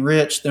of being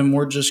rich, then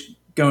we're just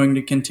going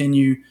to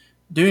continue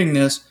doing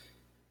this.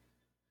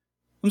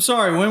 I'm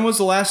sorry, when was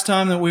the last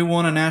time that we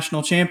won a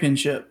national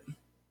championship?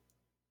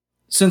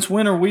 Since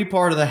when are we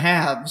part of the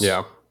haves?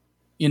 Yeah.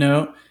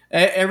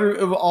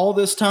 All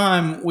this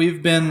time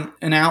we've been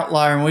an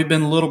outlier, and we've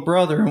been little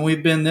brother, and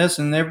we've been this,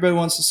 and everybody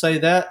wants to say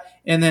that.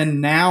 And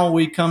then now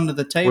we come to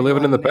the table. We're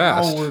living in the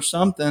past. We're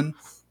something,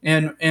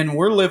 and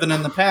we're living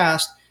in the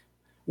past.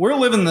 We're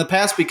living in the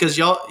past because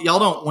y'all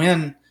don't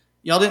win.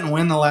 Y'all didn't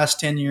win the last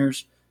 10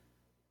 years.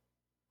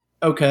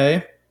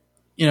 Okay.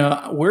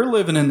 We're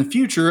living in the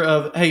future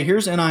of, hey,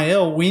 here's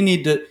NIL.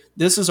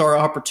 This is our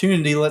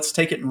opportunity. Let's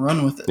take it and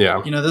run with it.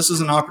 Yeah. This is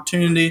an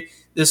opportunity.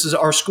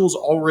 Our school's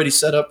already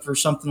set up for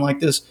something like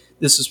this.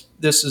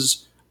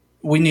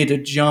 We need to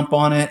jump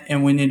on it,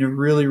 and we need to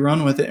really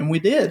run with it. And we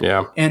did.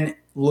 Yeah. And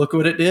look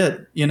what it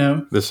did,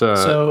 This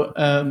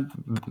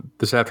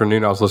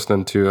afternoon I was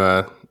listening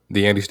to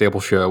the Andy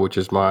Staples Show, which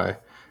is my,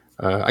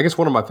 I guess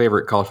one of my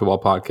favorite college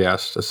football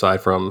podcasts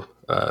aside from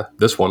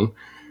this one.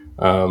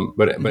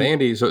 But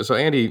Andy, so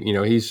Andy,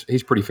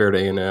 he's pretty fair to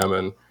A&M,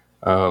 and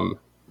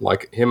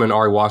like him and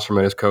Ari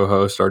Wasserman as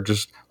co-hosts are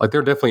just like,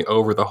 they're definitely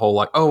over the whole,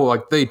 like, oh,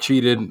 like they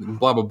cheated,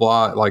 blah, blah,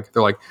 blah. Like,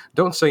 they're like,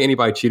 don't say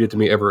anybody cheated to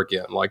me ever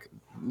again. Like,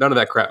 none of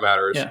that crap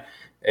matters. Yeah.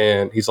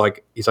 And he's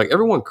like,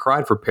 everyone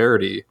cried for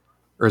parity,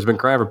 or has been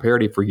crying for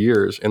parity for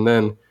years. And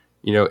then,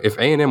 if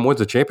A&M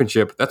wins a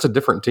championship, that's a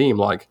different team.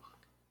 Like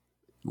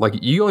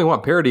you only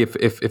want parity if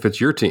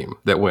it's your team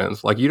that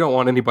wins. Like, you don't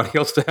want anybody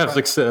else to have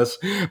success.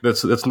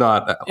 That's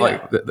not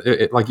like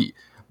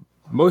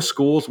most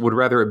schools would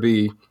rather it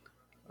be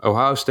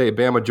Ohio State,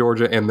 Bama,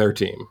 Georgia, and their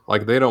team.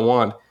 Like, they don't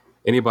want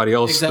anybody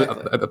else.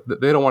 Exactly.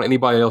 They don't want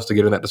anybody else to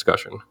get in that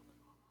discussion.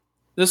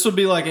 This would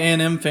be like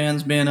A&M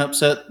fans being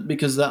upset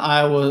because the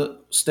Iowa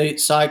State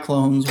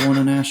Cyclones won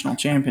a national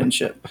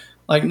championship.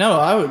 Like, no,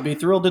 I would be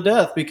thrilled to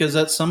death because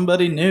that's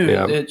somebody new.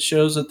 Yeah. It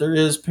shows that there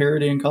is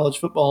parity in college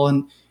football,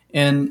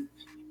 and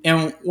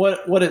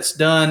what it's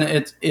done,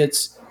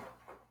 it's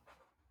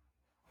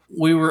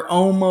we were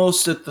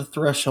almost at the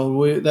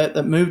threshold.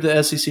 That move to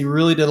the SEC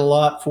really did a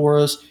lot for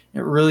us.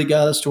 It really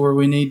got us to where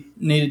we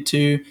needed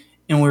to,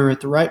 and we were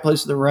at the right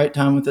place at the right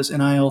time with this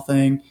NIL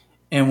thing.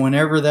 And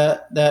whenever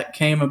that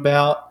came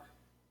about,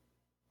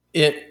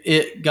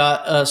 it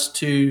got us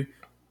to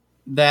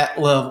that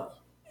level.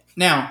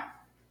 Now,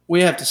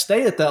 we have to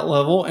stay at that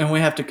level, and we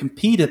have to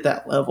compete at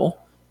that level.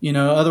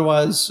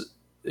 Otherwise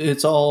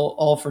it's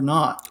all for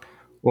naught.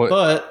 Well,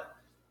 but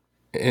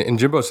and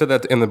Jimbo said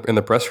that in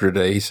the presser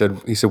today. He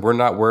said we're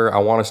not where I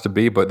want us to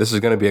be, but this is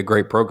going to be a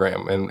great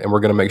program, and we're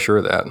going to make sure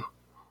of that.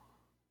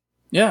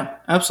 Yeah,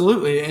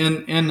 absolutely.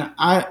 And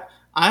I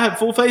have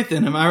full faith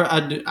in him.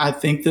 I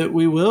think that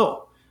we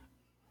will.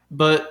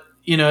 But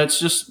it's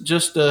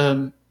just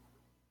the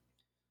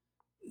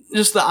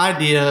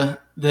idea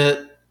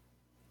that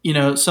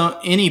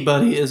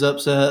anybody is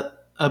upset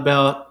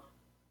about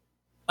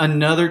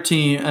another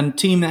team, a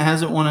team that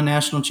hasn't won a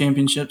national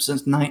championship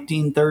since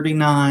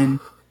 1939,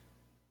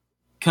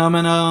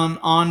 coming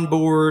on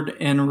board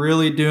and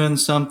really doing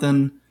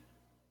something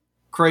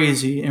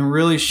crazy and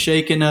really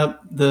shaking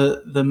up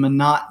the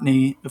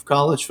monotony of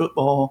college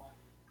football,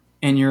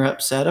 and you're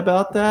upset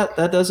about that?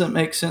 That doesn't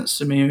make sense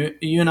to me.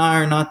 You and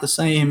I are not the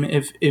same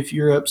if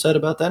you're upset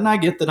about that. And I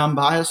get that I'm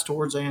biased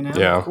towards A&M,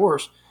 of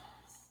course.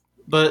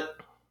 But,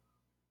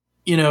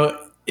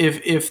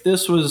 if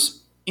this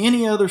was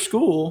any other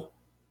school,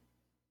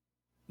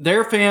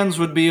 their fans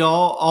would be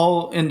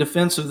all in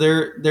defense of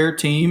their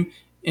team,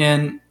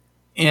 and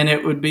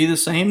it would be the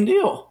same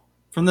deal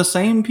from the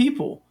same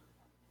people.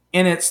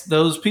 And it's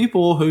those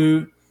people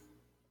who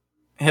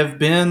have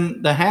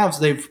been the haves.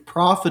 They've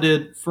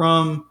profited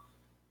from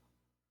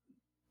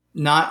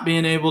not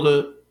being able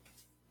to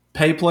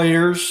pay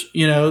players,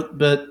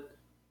 but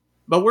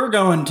we're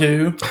going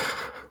to.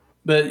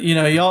 But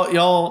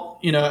y'all,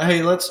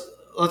 hey, let's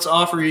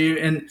offer you,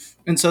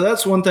 and so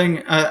that's one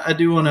thing I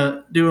do want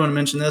to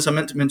mention. This I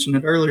meant to mention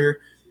it earlier.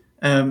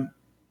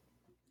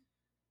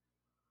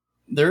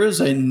 There is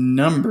a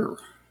number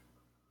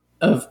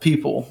of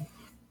people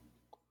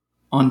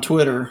on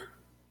Twitter.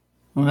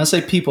 When I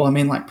say people, I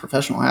mean like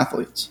professional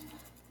athletes,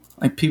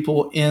 like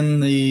people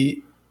in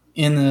the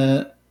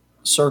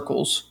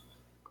circles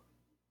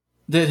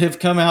that have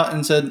come out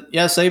and said,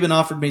 "Yeah, Saban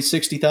offered me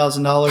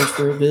 $60,000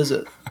 for a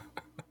visit."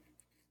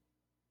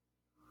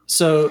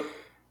 So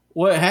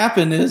what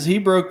happened is he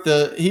broke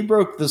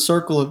the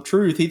circle of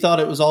truth. He thought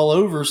it was all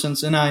over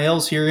since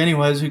NIL's here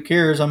anyways. Who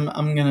cares? I'm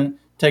gonna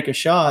take a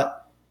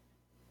shot,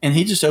 and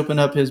he just opened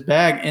up his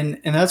bag, and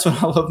that's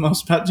what I love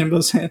most about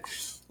Jimbo saying.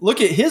 Look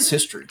at his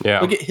history. Yeah.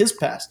 Look at his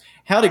past.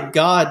 How did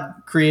God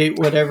create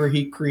whatever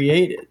He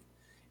created?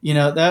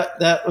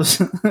 That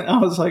was I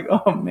was like,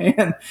 oh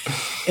man,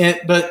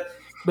 but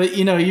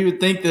you would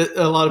think that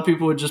a lot of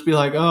people would just be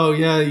like, oh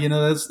yeah,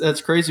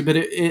 that's crazy, but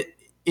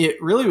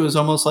it really was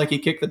almost like he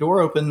kicked the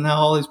door open. And now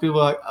all these people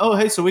are like, oh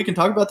hey, so we can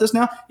talk about this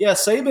now? Yeah,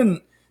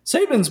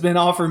 Saban's been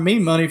offering me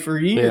money for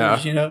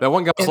years. Yeah. That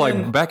one guy was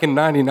like back in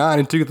 '99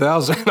 and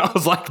 2000. I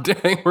was like,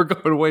 dang, we're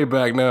going way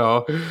back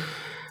now.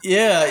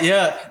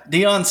 Yeah.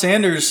 Deion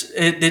Sanders.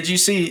 Did you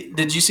see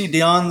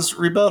Deion's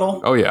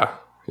rebuttal? Oh yeah.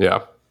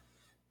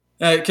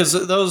 Because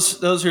those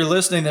who are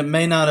listening that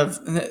may not have,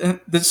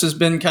 this has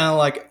been kind of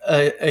like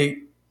a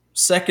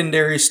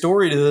secondary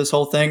story to this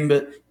whole thing,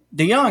 but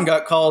Deion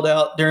got called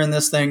out during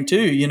this thing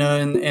too,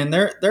 and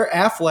they're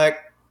Affleck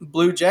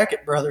Blue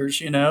Jacket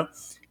brothers,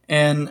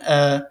 and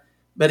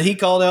but he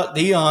called out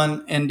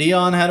Deion, and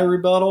Deion had a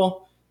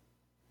rebuttal,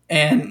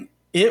 and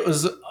it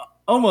was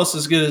almost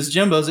as good as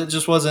Jimbo's. It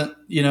just wasn't,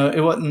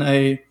 it wasn't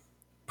a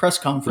press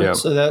conference.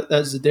 Yeah. So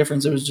that's the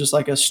difference. It was just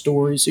like a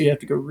story, so you have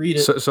to go read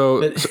it.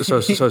 So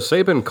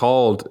Saban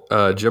called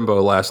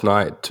Jimbo last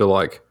night to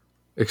like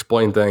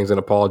explain things and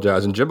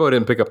apologize, and Jimbo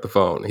didn't pick up the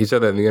phone. He said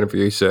that in the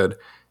interview. He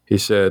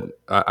said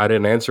I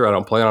didn't answer. I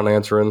don't plan on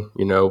answering.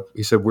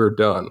 He said we're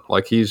done.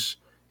 Like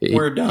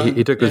we're done.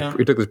 He took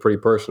this pretty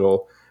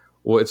personal.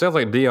 Well, it sounds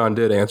like Deion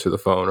did answer the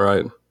phone,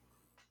 right?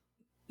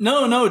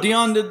 No,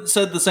 Deion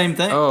said the same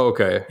thing. Oh,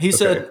 okay. He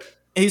said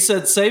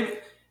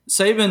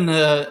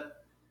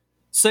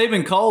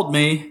Saban called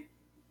me,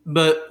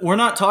 but we're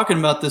not talking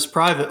about this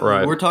privately.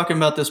 Right. We're talking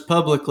about this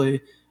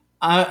publicly.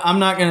 I'm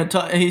not going to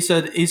talk. He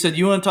said,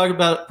 you want to talk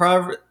about it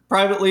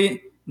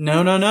privately?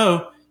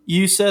 No.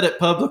 You said it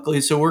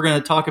publicly, so we're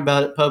going to talk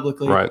about it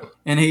publicly. Right.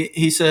 And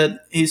he said,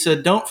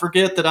 don't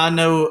forget that I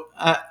know.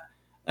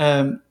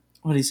 What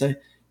did he say?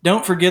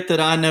 Don't forget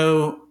that I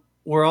know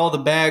where all the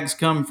bags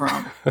come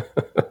from,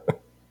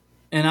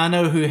 and I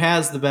know who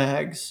has the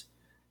bags,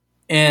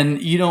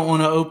 and you don't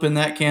want to open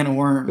that can of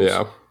worms.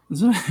 Yeah.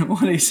 That's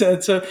what he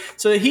said. So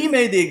he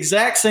made the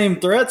exact same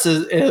threats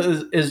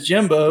as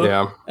Jimbo.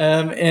 Yeah.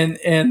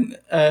 And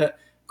of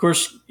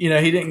course, he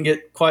didn't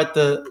get quite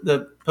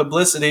the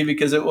publicity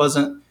because it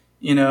wasn't,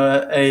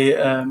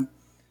 it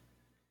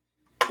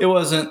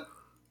wasn't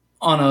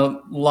on a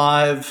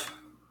live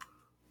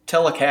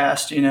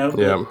telecast,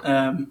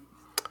 Yeah.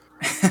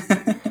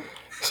 But,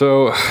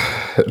 so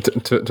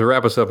to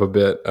wrap us up a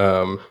bit,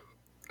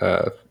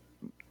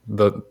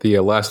 the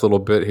last little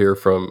bit here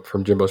from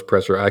Jimbo's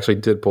presser, I actually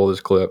did pull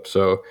this clip.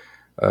 So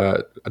I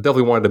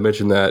definitely wanted to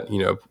mention that,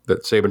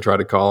 that Saban tried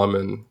to call him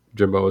and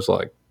Jimbo was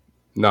like,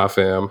 nah,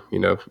 fam,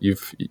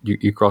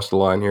 you crossed the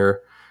line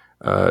here.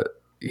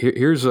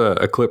 Here's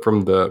a clip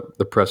from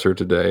the presser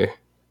today.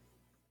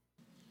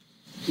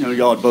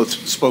 Y'all had both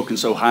spoken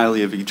so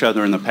highly of each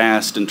other in the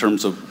past in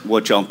terms of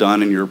what y'all have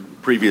done in your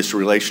previous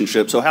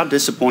relationship. So how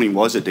disappointing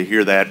was it to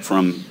hear that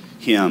from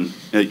him,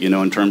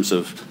 in terms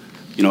of,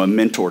 a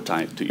mentor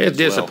type to you? It's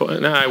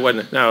disappointing. No, it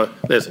wasn't. No,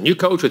 listen, you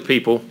coach with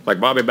people like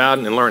Bobby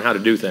Bowden and learn how to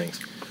do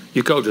things.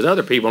 You coach with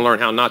other people and learn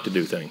how not to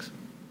do things.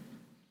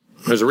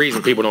 There's a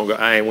reason people don't go,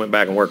 I ain't went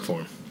back and worked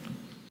for him.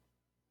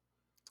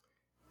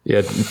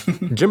 Yeah,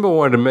 Jimbo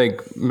wanted to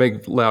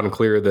make loud and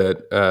clear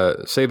that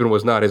Saban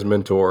was not his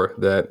mentor.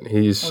 That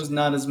he's of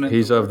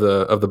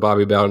the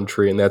Bobby Bowden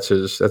tree, and that's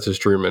his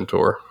true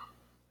mentor.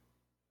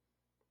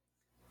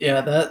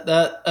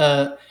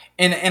 Yeah,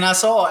 and I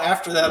saw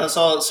after that, I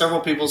saw several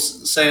people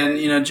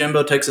saying,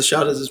 Jimbo takes a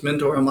shot as his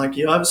mentor. I'm like,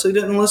 you obviously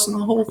didn't listen to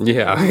the whole thing.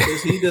 Yeah,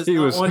 because he does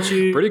not want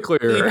you pretty clear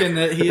thinking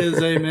that he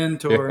is a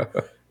mentor.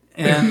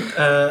 Yeah. And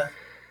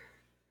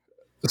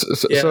so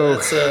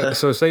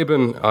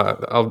Saban,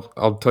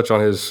 I'll touch on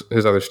his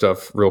other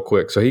stuff real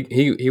quick. So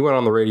he went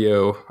on the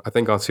radio, I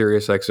think on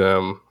Sirius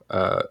XM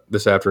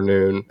this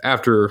afternoon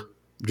after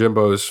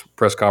Jimbo's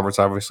press conference,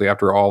 obviously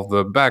after all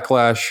the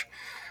backlash,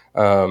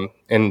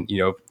 and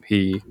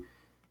he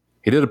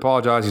did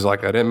apologize. He's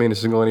like, I didn't mean to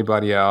single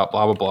anybody out,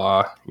 blah blah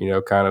blah.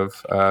 Kind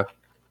of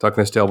tucking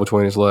his tail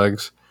between his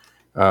legs,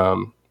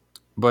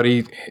 but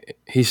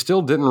he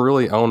still didn't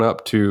really own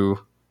up to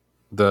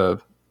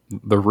the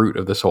root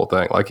of this whole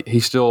thing. Like he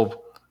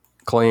still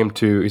claimed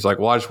he's like,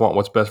 well, I just want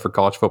what's best for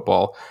college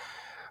football.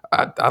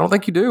 I don't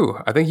think you do.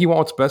 I think you want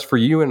what's best for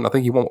you, and I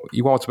think you want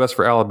what's best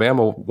for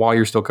Alabama while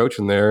you're still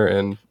coaching there,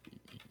 and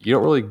you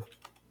don't really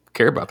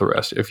care about the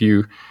rest. If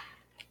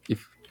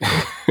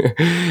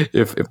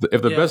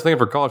the best thing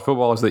for college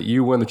football is that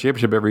you win the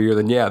championship every year,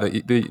 then yeah,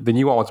 then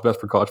you want what's best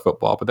for college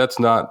football. But that's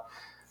not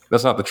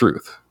the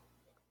truth.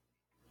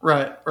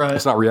 Right.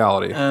 It's not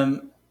reality.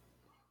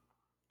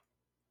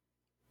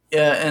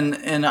 Yeah,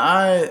 and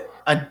I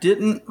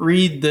didn't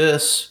read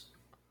this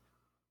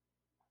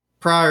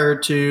prior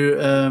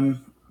to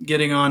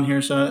getting on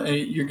here, so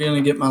you're going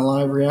to get my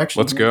live reaction.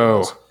 Let's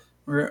go.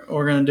 We're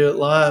going to do it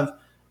live.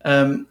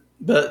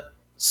 But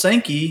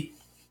Sankey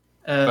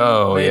made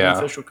an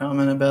official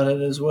comment about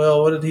it as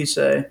well. What did he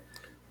say?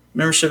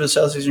 Membership of the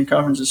Southeastern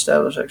Conference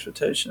established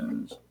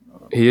expectations.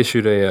 He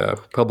issued a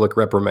public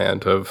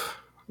reprimand of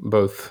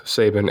both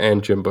Saban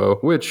and Jimbo,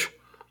 which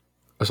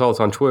I saw this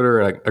on Twitter,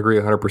 and I agree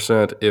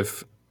 100%.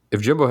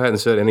 If Jimbo hadn't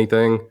said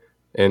anything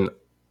and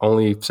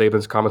only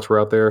Saban's comments were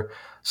out there,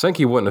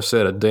 Sankey wouldn't have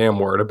said a damn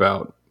word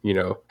about,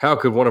 how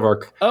could one of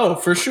our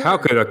for sure. How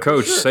could a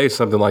coach say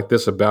something like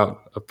this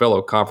about a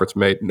fellow conference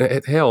mate?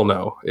 Hell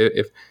no.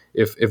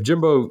 If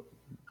Jimbo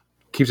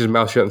keeps his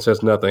mouth shut and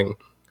says nothing,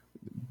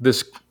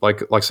 this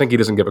like Sankey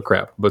doesn't give a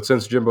crap. But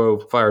since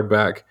Jimbo fired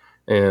back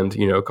and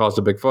caused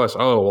a big fuss,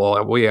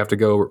 we have to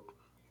go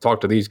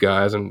talk to these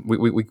guys, and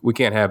we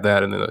can't have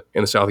that in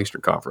the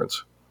Southeastern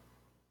Conference.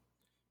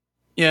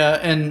 Yeah,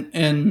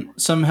 and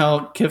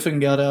somehow Kiffin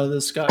got out of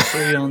this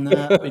scot-free on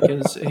that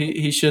because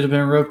he should have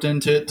been roped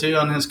into it too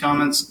on his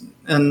comments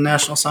in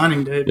National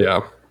Signing Day.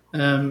 Yeah.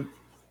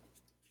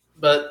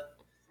 But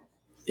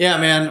yeah,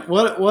 man,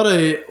 what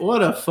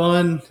a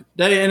fun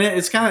day, and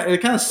it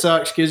kind of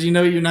sucks because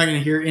you're not going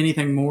to hear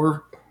anything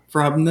more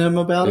from them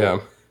about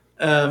it.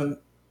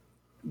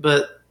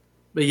 But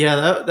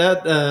yeah,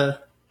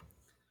 that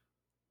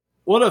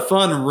what a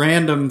fun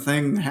random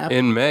thing happened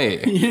in May.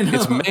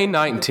 It's May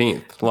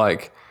 19th.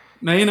 Like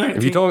May 19th.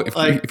 If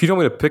you told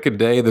me to pick a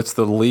day that's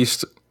the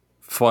least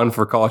fun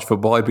for college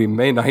football, it'd be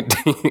May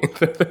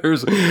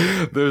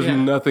 19th. there's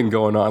nothing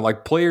going on.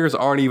 Like players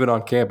aren't even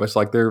on campus.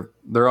 Like they're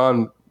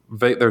on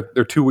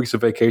they're 2 weeks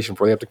of vacation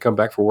before they have to come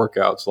back for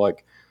workouts.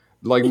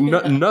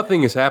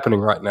 Nothing is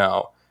happening right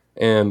now.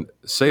 And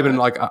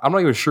Saban, I'm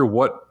not even sure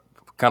what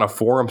kind of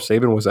forum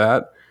Saban was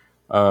at.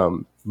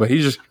 But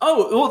he just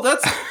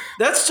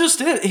that's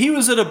just it. He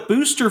was at a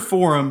booster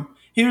forum.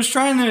 He was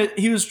trying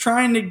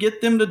to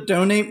get them to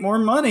donate more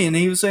money, and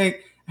he was saying,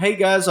 "Hey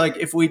guys,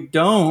 if we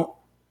don't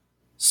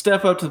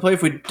step up to the plate,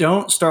 if we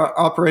don't start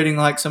operating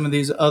like some of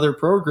these other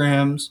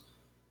programs,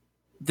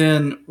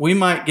 then we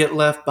might get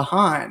left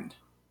behind."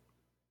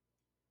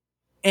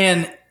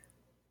 And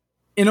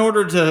in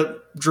order to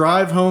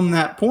drive home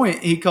that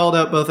point, he called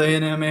out both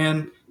A&M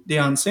and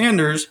Deion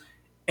Sanders,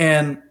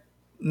 and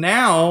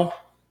now.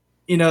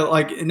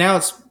 Now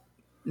it's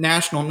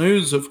national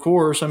news, of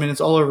course. I mean,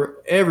 it's all over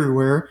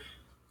everywhere.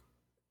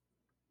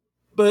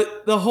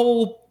 But the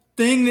whole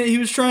thing that he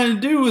was trying to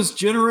do was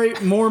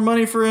generate more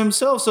money for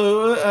himself.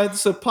 So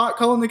it's a pot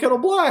calling the kettle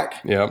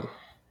black. Yep.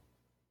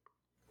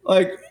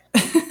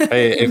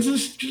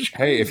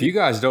 If you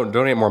guys don't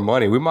donate more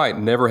money, we might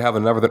never have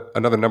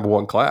another number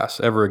one class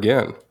ever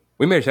again.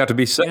 We may just have to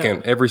be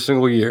second every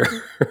single year.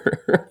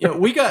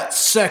 We got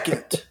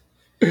second.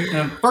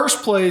 And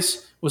first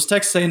place was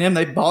Texas A&M.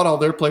 They bought all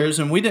their players,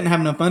 and we didn't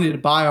have enough money to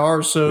buy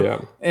ours.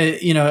 So,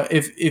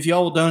 if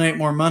y'all will donate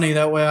more money,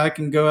 that way I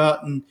can go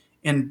out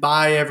and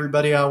buy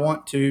everybody I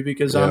want to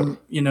because I'm,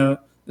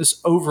 this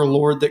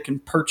overlord that can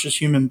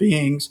purchase human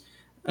beings.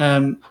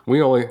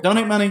 We only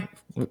donate money.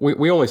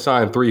 We only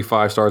signed 3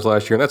 5-stars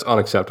last year, and that's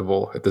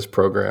unacceptable at this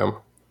program.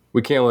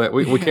 We can't let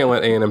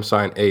A&M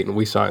sign 8, and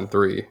we signed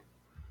 3.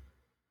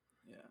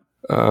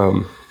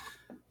 Yeah.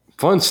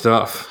 Fun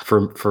stuff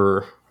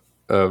for.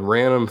 A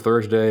random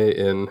Thursday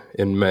in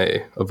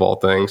May, of all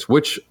things,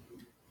 which,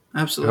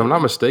 absolutely, if I'm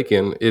not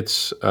mistaken,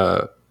 it's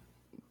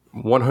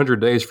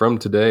 100 days from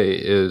today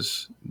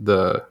is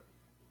the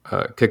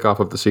kickoff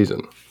of the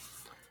season.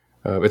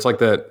 It's like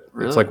that.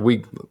 Really? It's like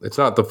it's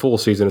not the full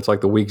season. It's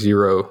like the week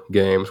 0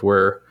 games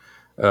where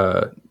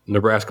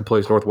Nebraska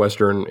plays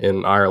Northwestern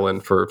in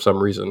Ireland for some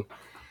reason.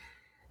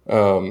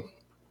 But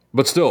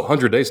still,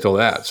 100 days till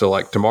that. So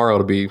tomorrow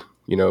it'll be,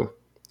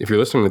 if you're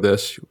listening to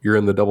this, you're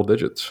in the double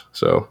digits.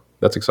 So.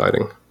 That's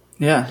exciting.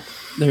 Yeah,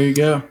 there you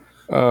go.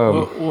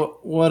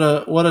 What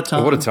a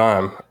time! What a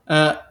time!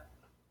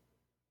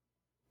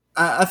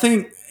 I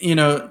think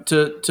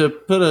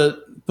to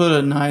put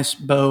a nice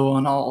bow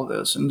on all of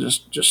this and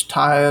just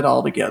tie it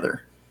all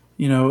together.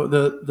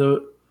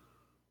 The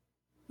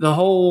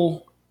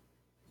whole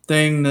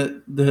thing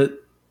that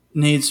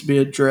needs to be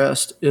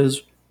addressed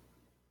is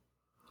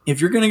if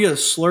you're going to get a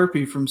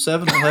Slurpee from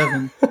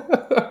 7-Eleven,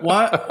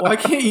 why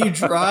can't you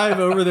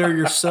drive over there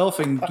yourself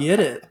and get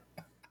it?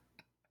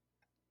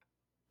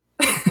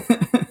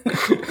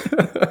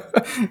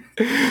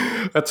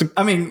 That's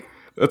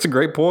a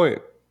great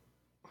point.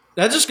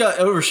 That just got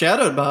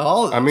overshadowed by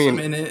all of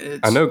this.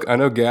 I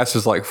know gas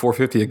is like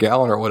 $4.50 a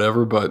gallon or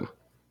whatever, but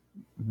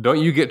don't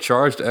you get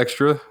charged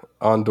extra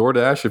on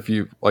DoorDash if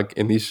you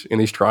in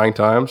these trying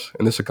times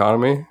in this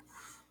economy?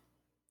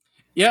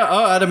 Yeah,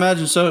 I'd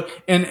imagine so.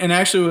 And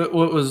actually,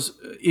 what was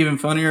even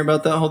funnier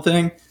about that whole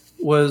thing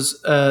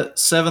was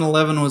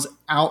 7-Eleven was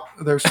out;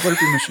 their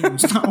Slurpee machine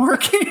was not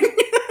working.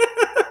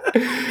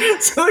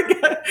 So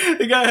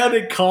the guy had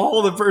to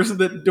call the person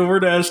that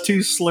DoorDashed 2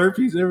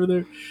 Slurpees over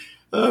there.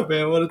 Oh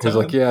man, what a time! He's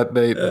like, yeah,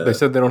 they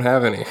said they don't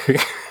have any.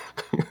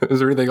 Is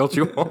there anything else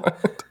you want?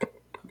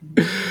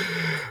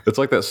 It's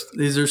like that.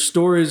 These are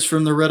stories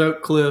from the Red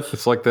Oak Cliff.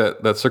 It's like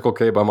that Circle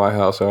K by my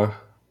house, huh?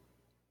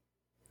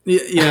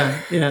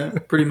 Yeah,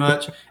 pretty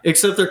much.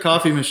 Except their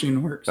coffee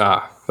machine works.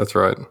 That's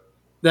right.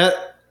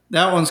 That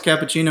one's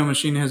cappuccino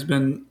machine has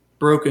been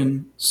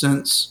broken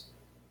since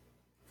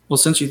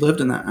you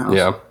lived in that house.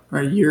 Yeah. Or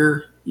a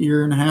year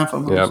and a half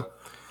almost.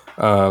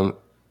 Yeah.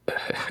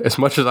 As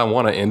much as I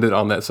want to end it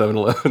on that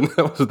 7-Eleven,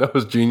 that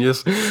was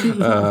genius.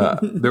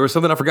 There was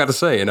something I forgot to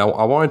say, and I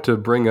wanted to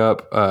bring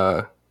up,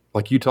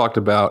 like you talked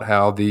about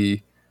how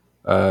the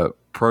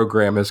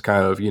program is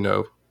kind of,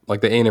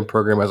 like the A&M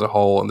program as a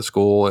whole and the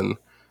school and,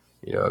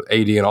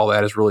 AD and all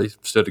that has really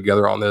stood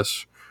together on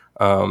this.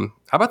 How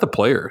about the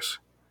players?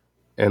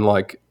 And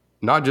like,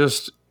 not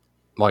just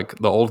like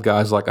the old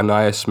guys like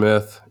Anaya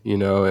Smith,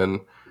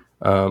 and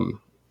I'm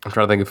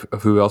trying to think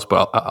of who else,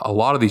 but a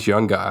lot of these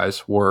young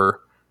guys were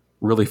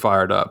really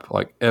fired up,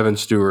 like Evan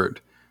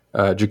Stewart,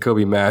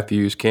 Jacoby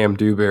Matthews, Cam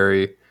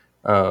Dewberry,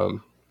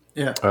 and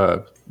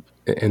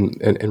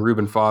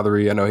Ruben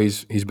Fothery. I know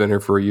he's been here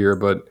for a year,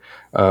 but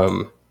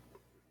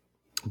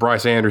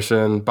Bryce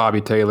Anderson, Bobby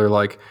Taylor,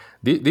 like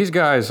these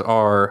guys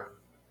are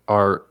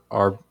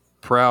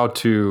proud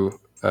to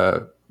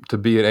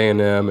be at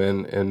A&M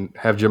and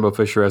have Jimbo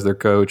Fisher as their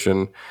coach,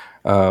 and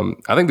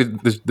I think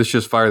that this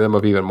just fired them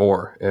up even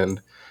more.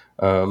 And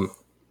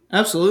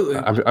absolutely,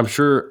 I'm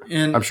sure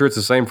it's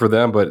the same for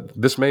them, but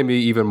this made me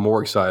even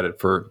more excited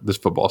for this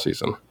football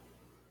season.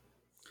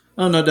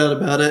 Oh, no doubt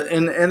about it,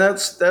 and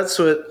that's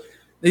what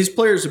these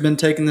players have been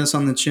taking this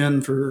on the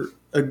chin for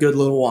a good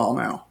little while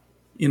now.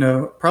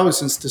 Probably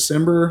since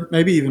December,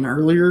 maybe even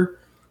earlier,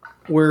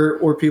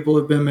 where people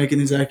have been making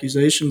these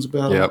accusations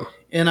about it.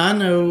 And I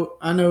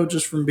know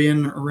just from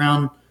being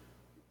around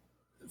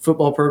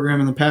football program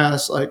in the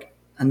past, like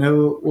I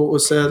know what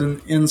was said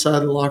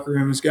inside the locker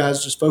room is,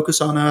 guys, just focus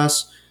on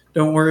us.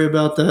 Don't worry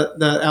about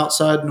that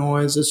outside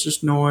noise. It's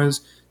just noise.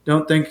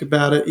 Don't think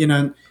about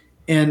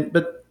it,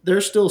 but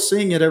they're still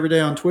seeing it every day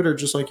on Twitter,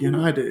 just like you and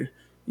I do,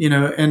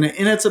 and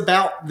it's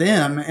about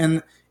them,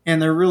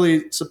 and they're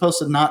really supposed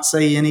to not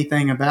say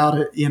anything about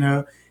it,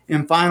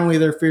 and finally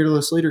their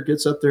fearless leader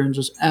gets up there and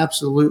just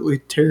absolutely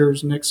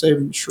tears Nick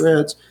Saban to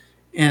shreds.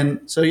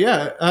 And so,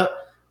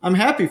 I'm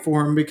happy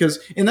for him because,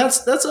 and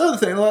that's the other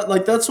thing,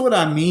 like that's what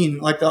I mean.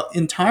 Like the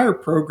entire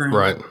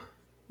program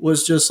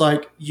was just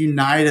like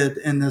united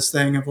in this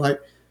thing of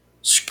like,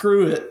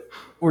 screw it.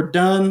 We're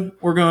done.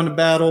 We're going to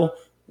battle.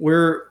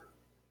 We're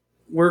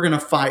going to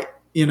fight,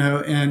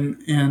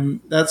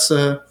 and that's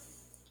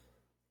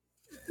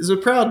it's a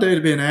proud day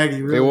to be an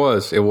Aggie. Really.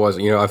 It was.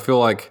 I feel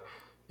like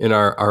in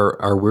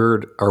our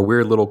weird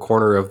little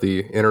corner of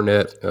the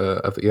internet,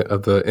 of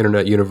the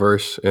internet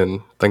universe and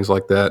things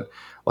like that,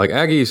 like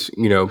Aggies,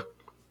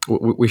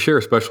 we share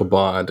a special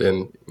bond,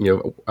 and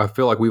I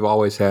feel like we've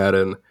always had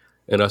an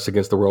us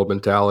against the world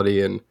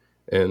mentality, and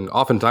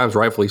oftentimes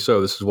rightfully so.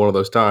 This is one of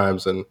those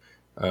times, and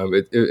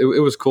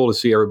it was cool to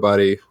see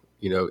everybody.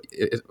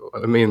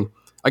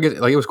 I guess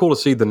like it was cool to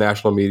see the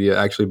national media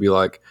actually be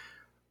like,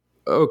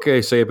 okay,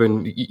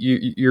 Saban,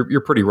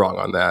 you're pretty wrong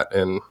on that,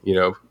 and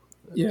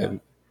and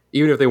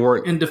even if they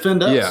weren't, and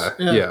defend us,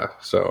 yeah.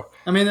 So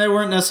I mean, they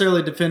weren't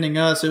necessarily defending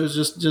us. It was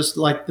just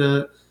like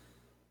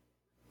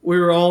we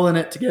were all in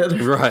it together.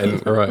 Right.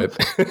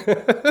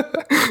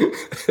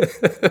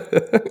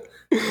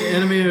 The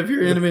enemy of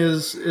your enemy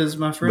is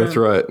my friend. That's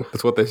right.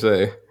 That's what they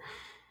say.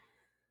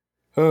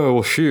 Oh,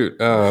 well, shoot.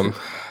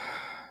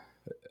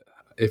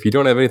 If you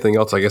don't have anything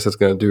else, I guess that's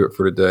going to do it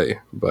for today.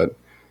 But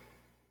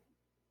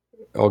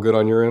all good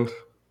on your end?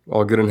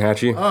 All good in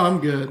Hatchie? Oh, I'm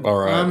good. All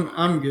right.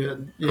 I'm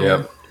good.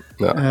 Yeah.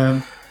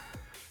 No.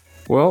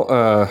 Well,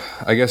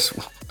 I guess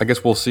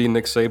we'll see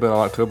Nick Saban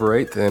on October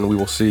 8th, and we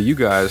will see you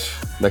guys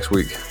next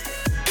week.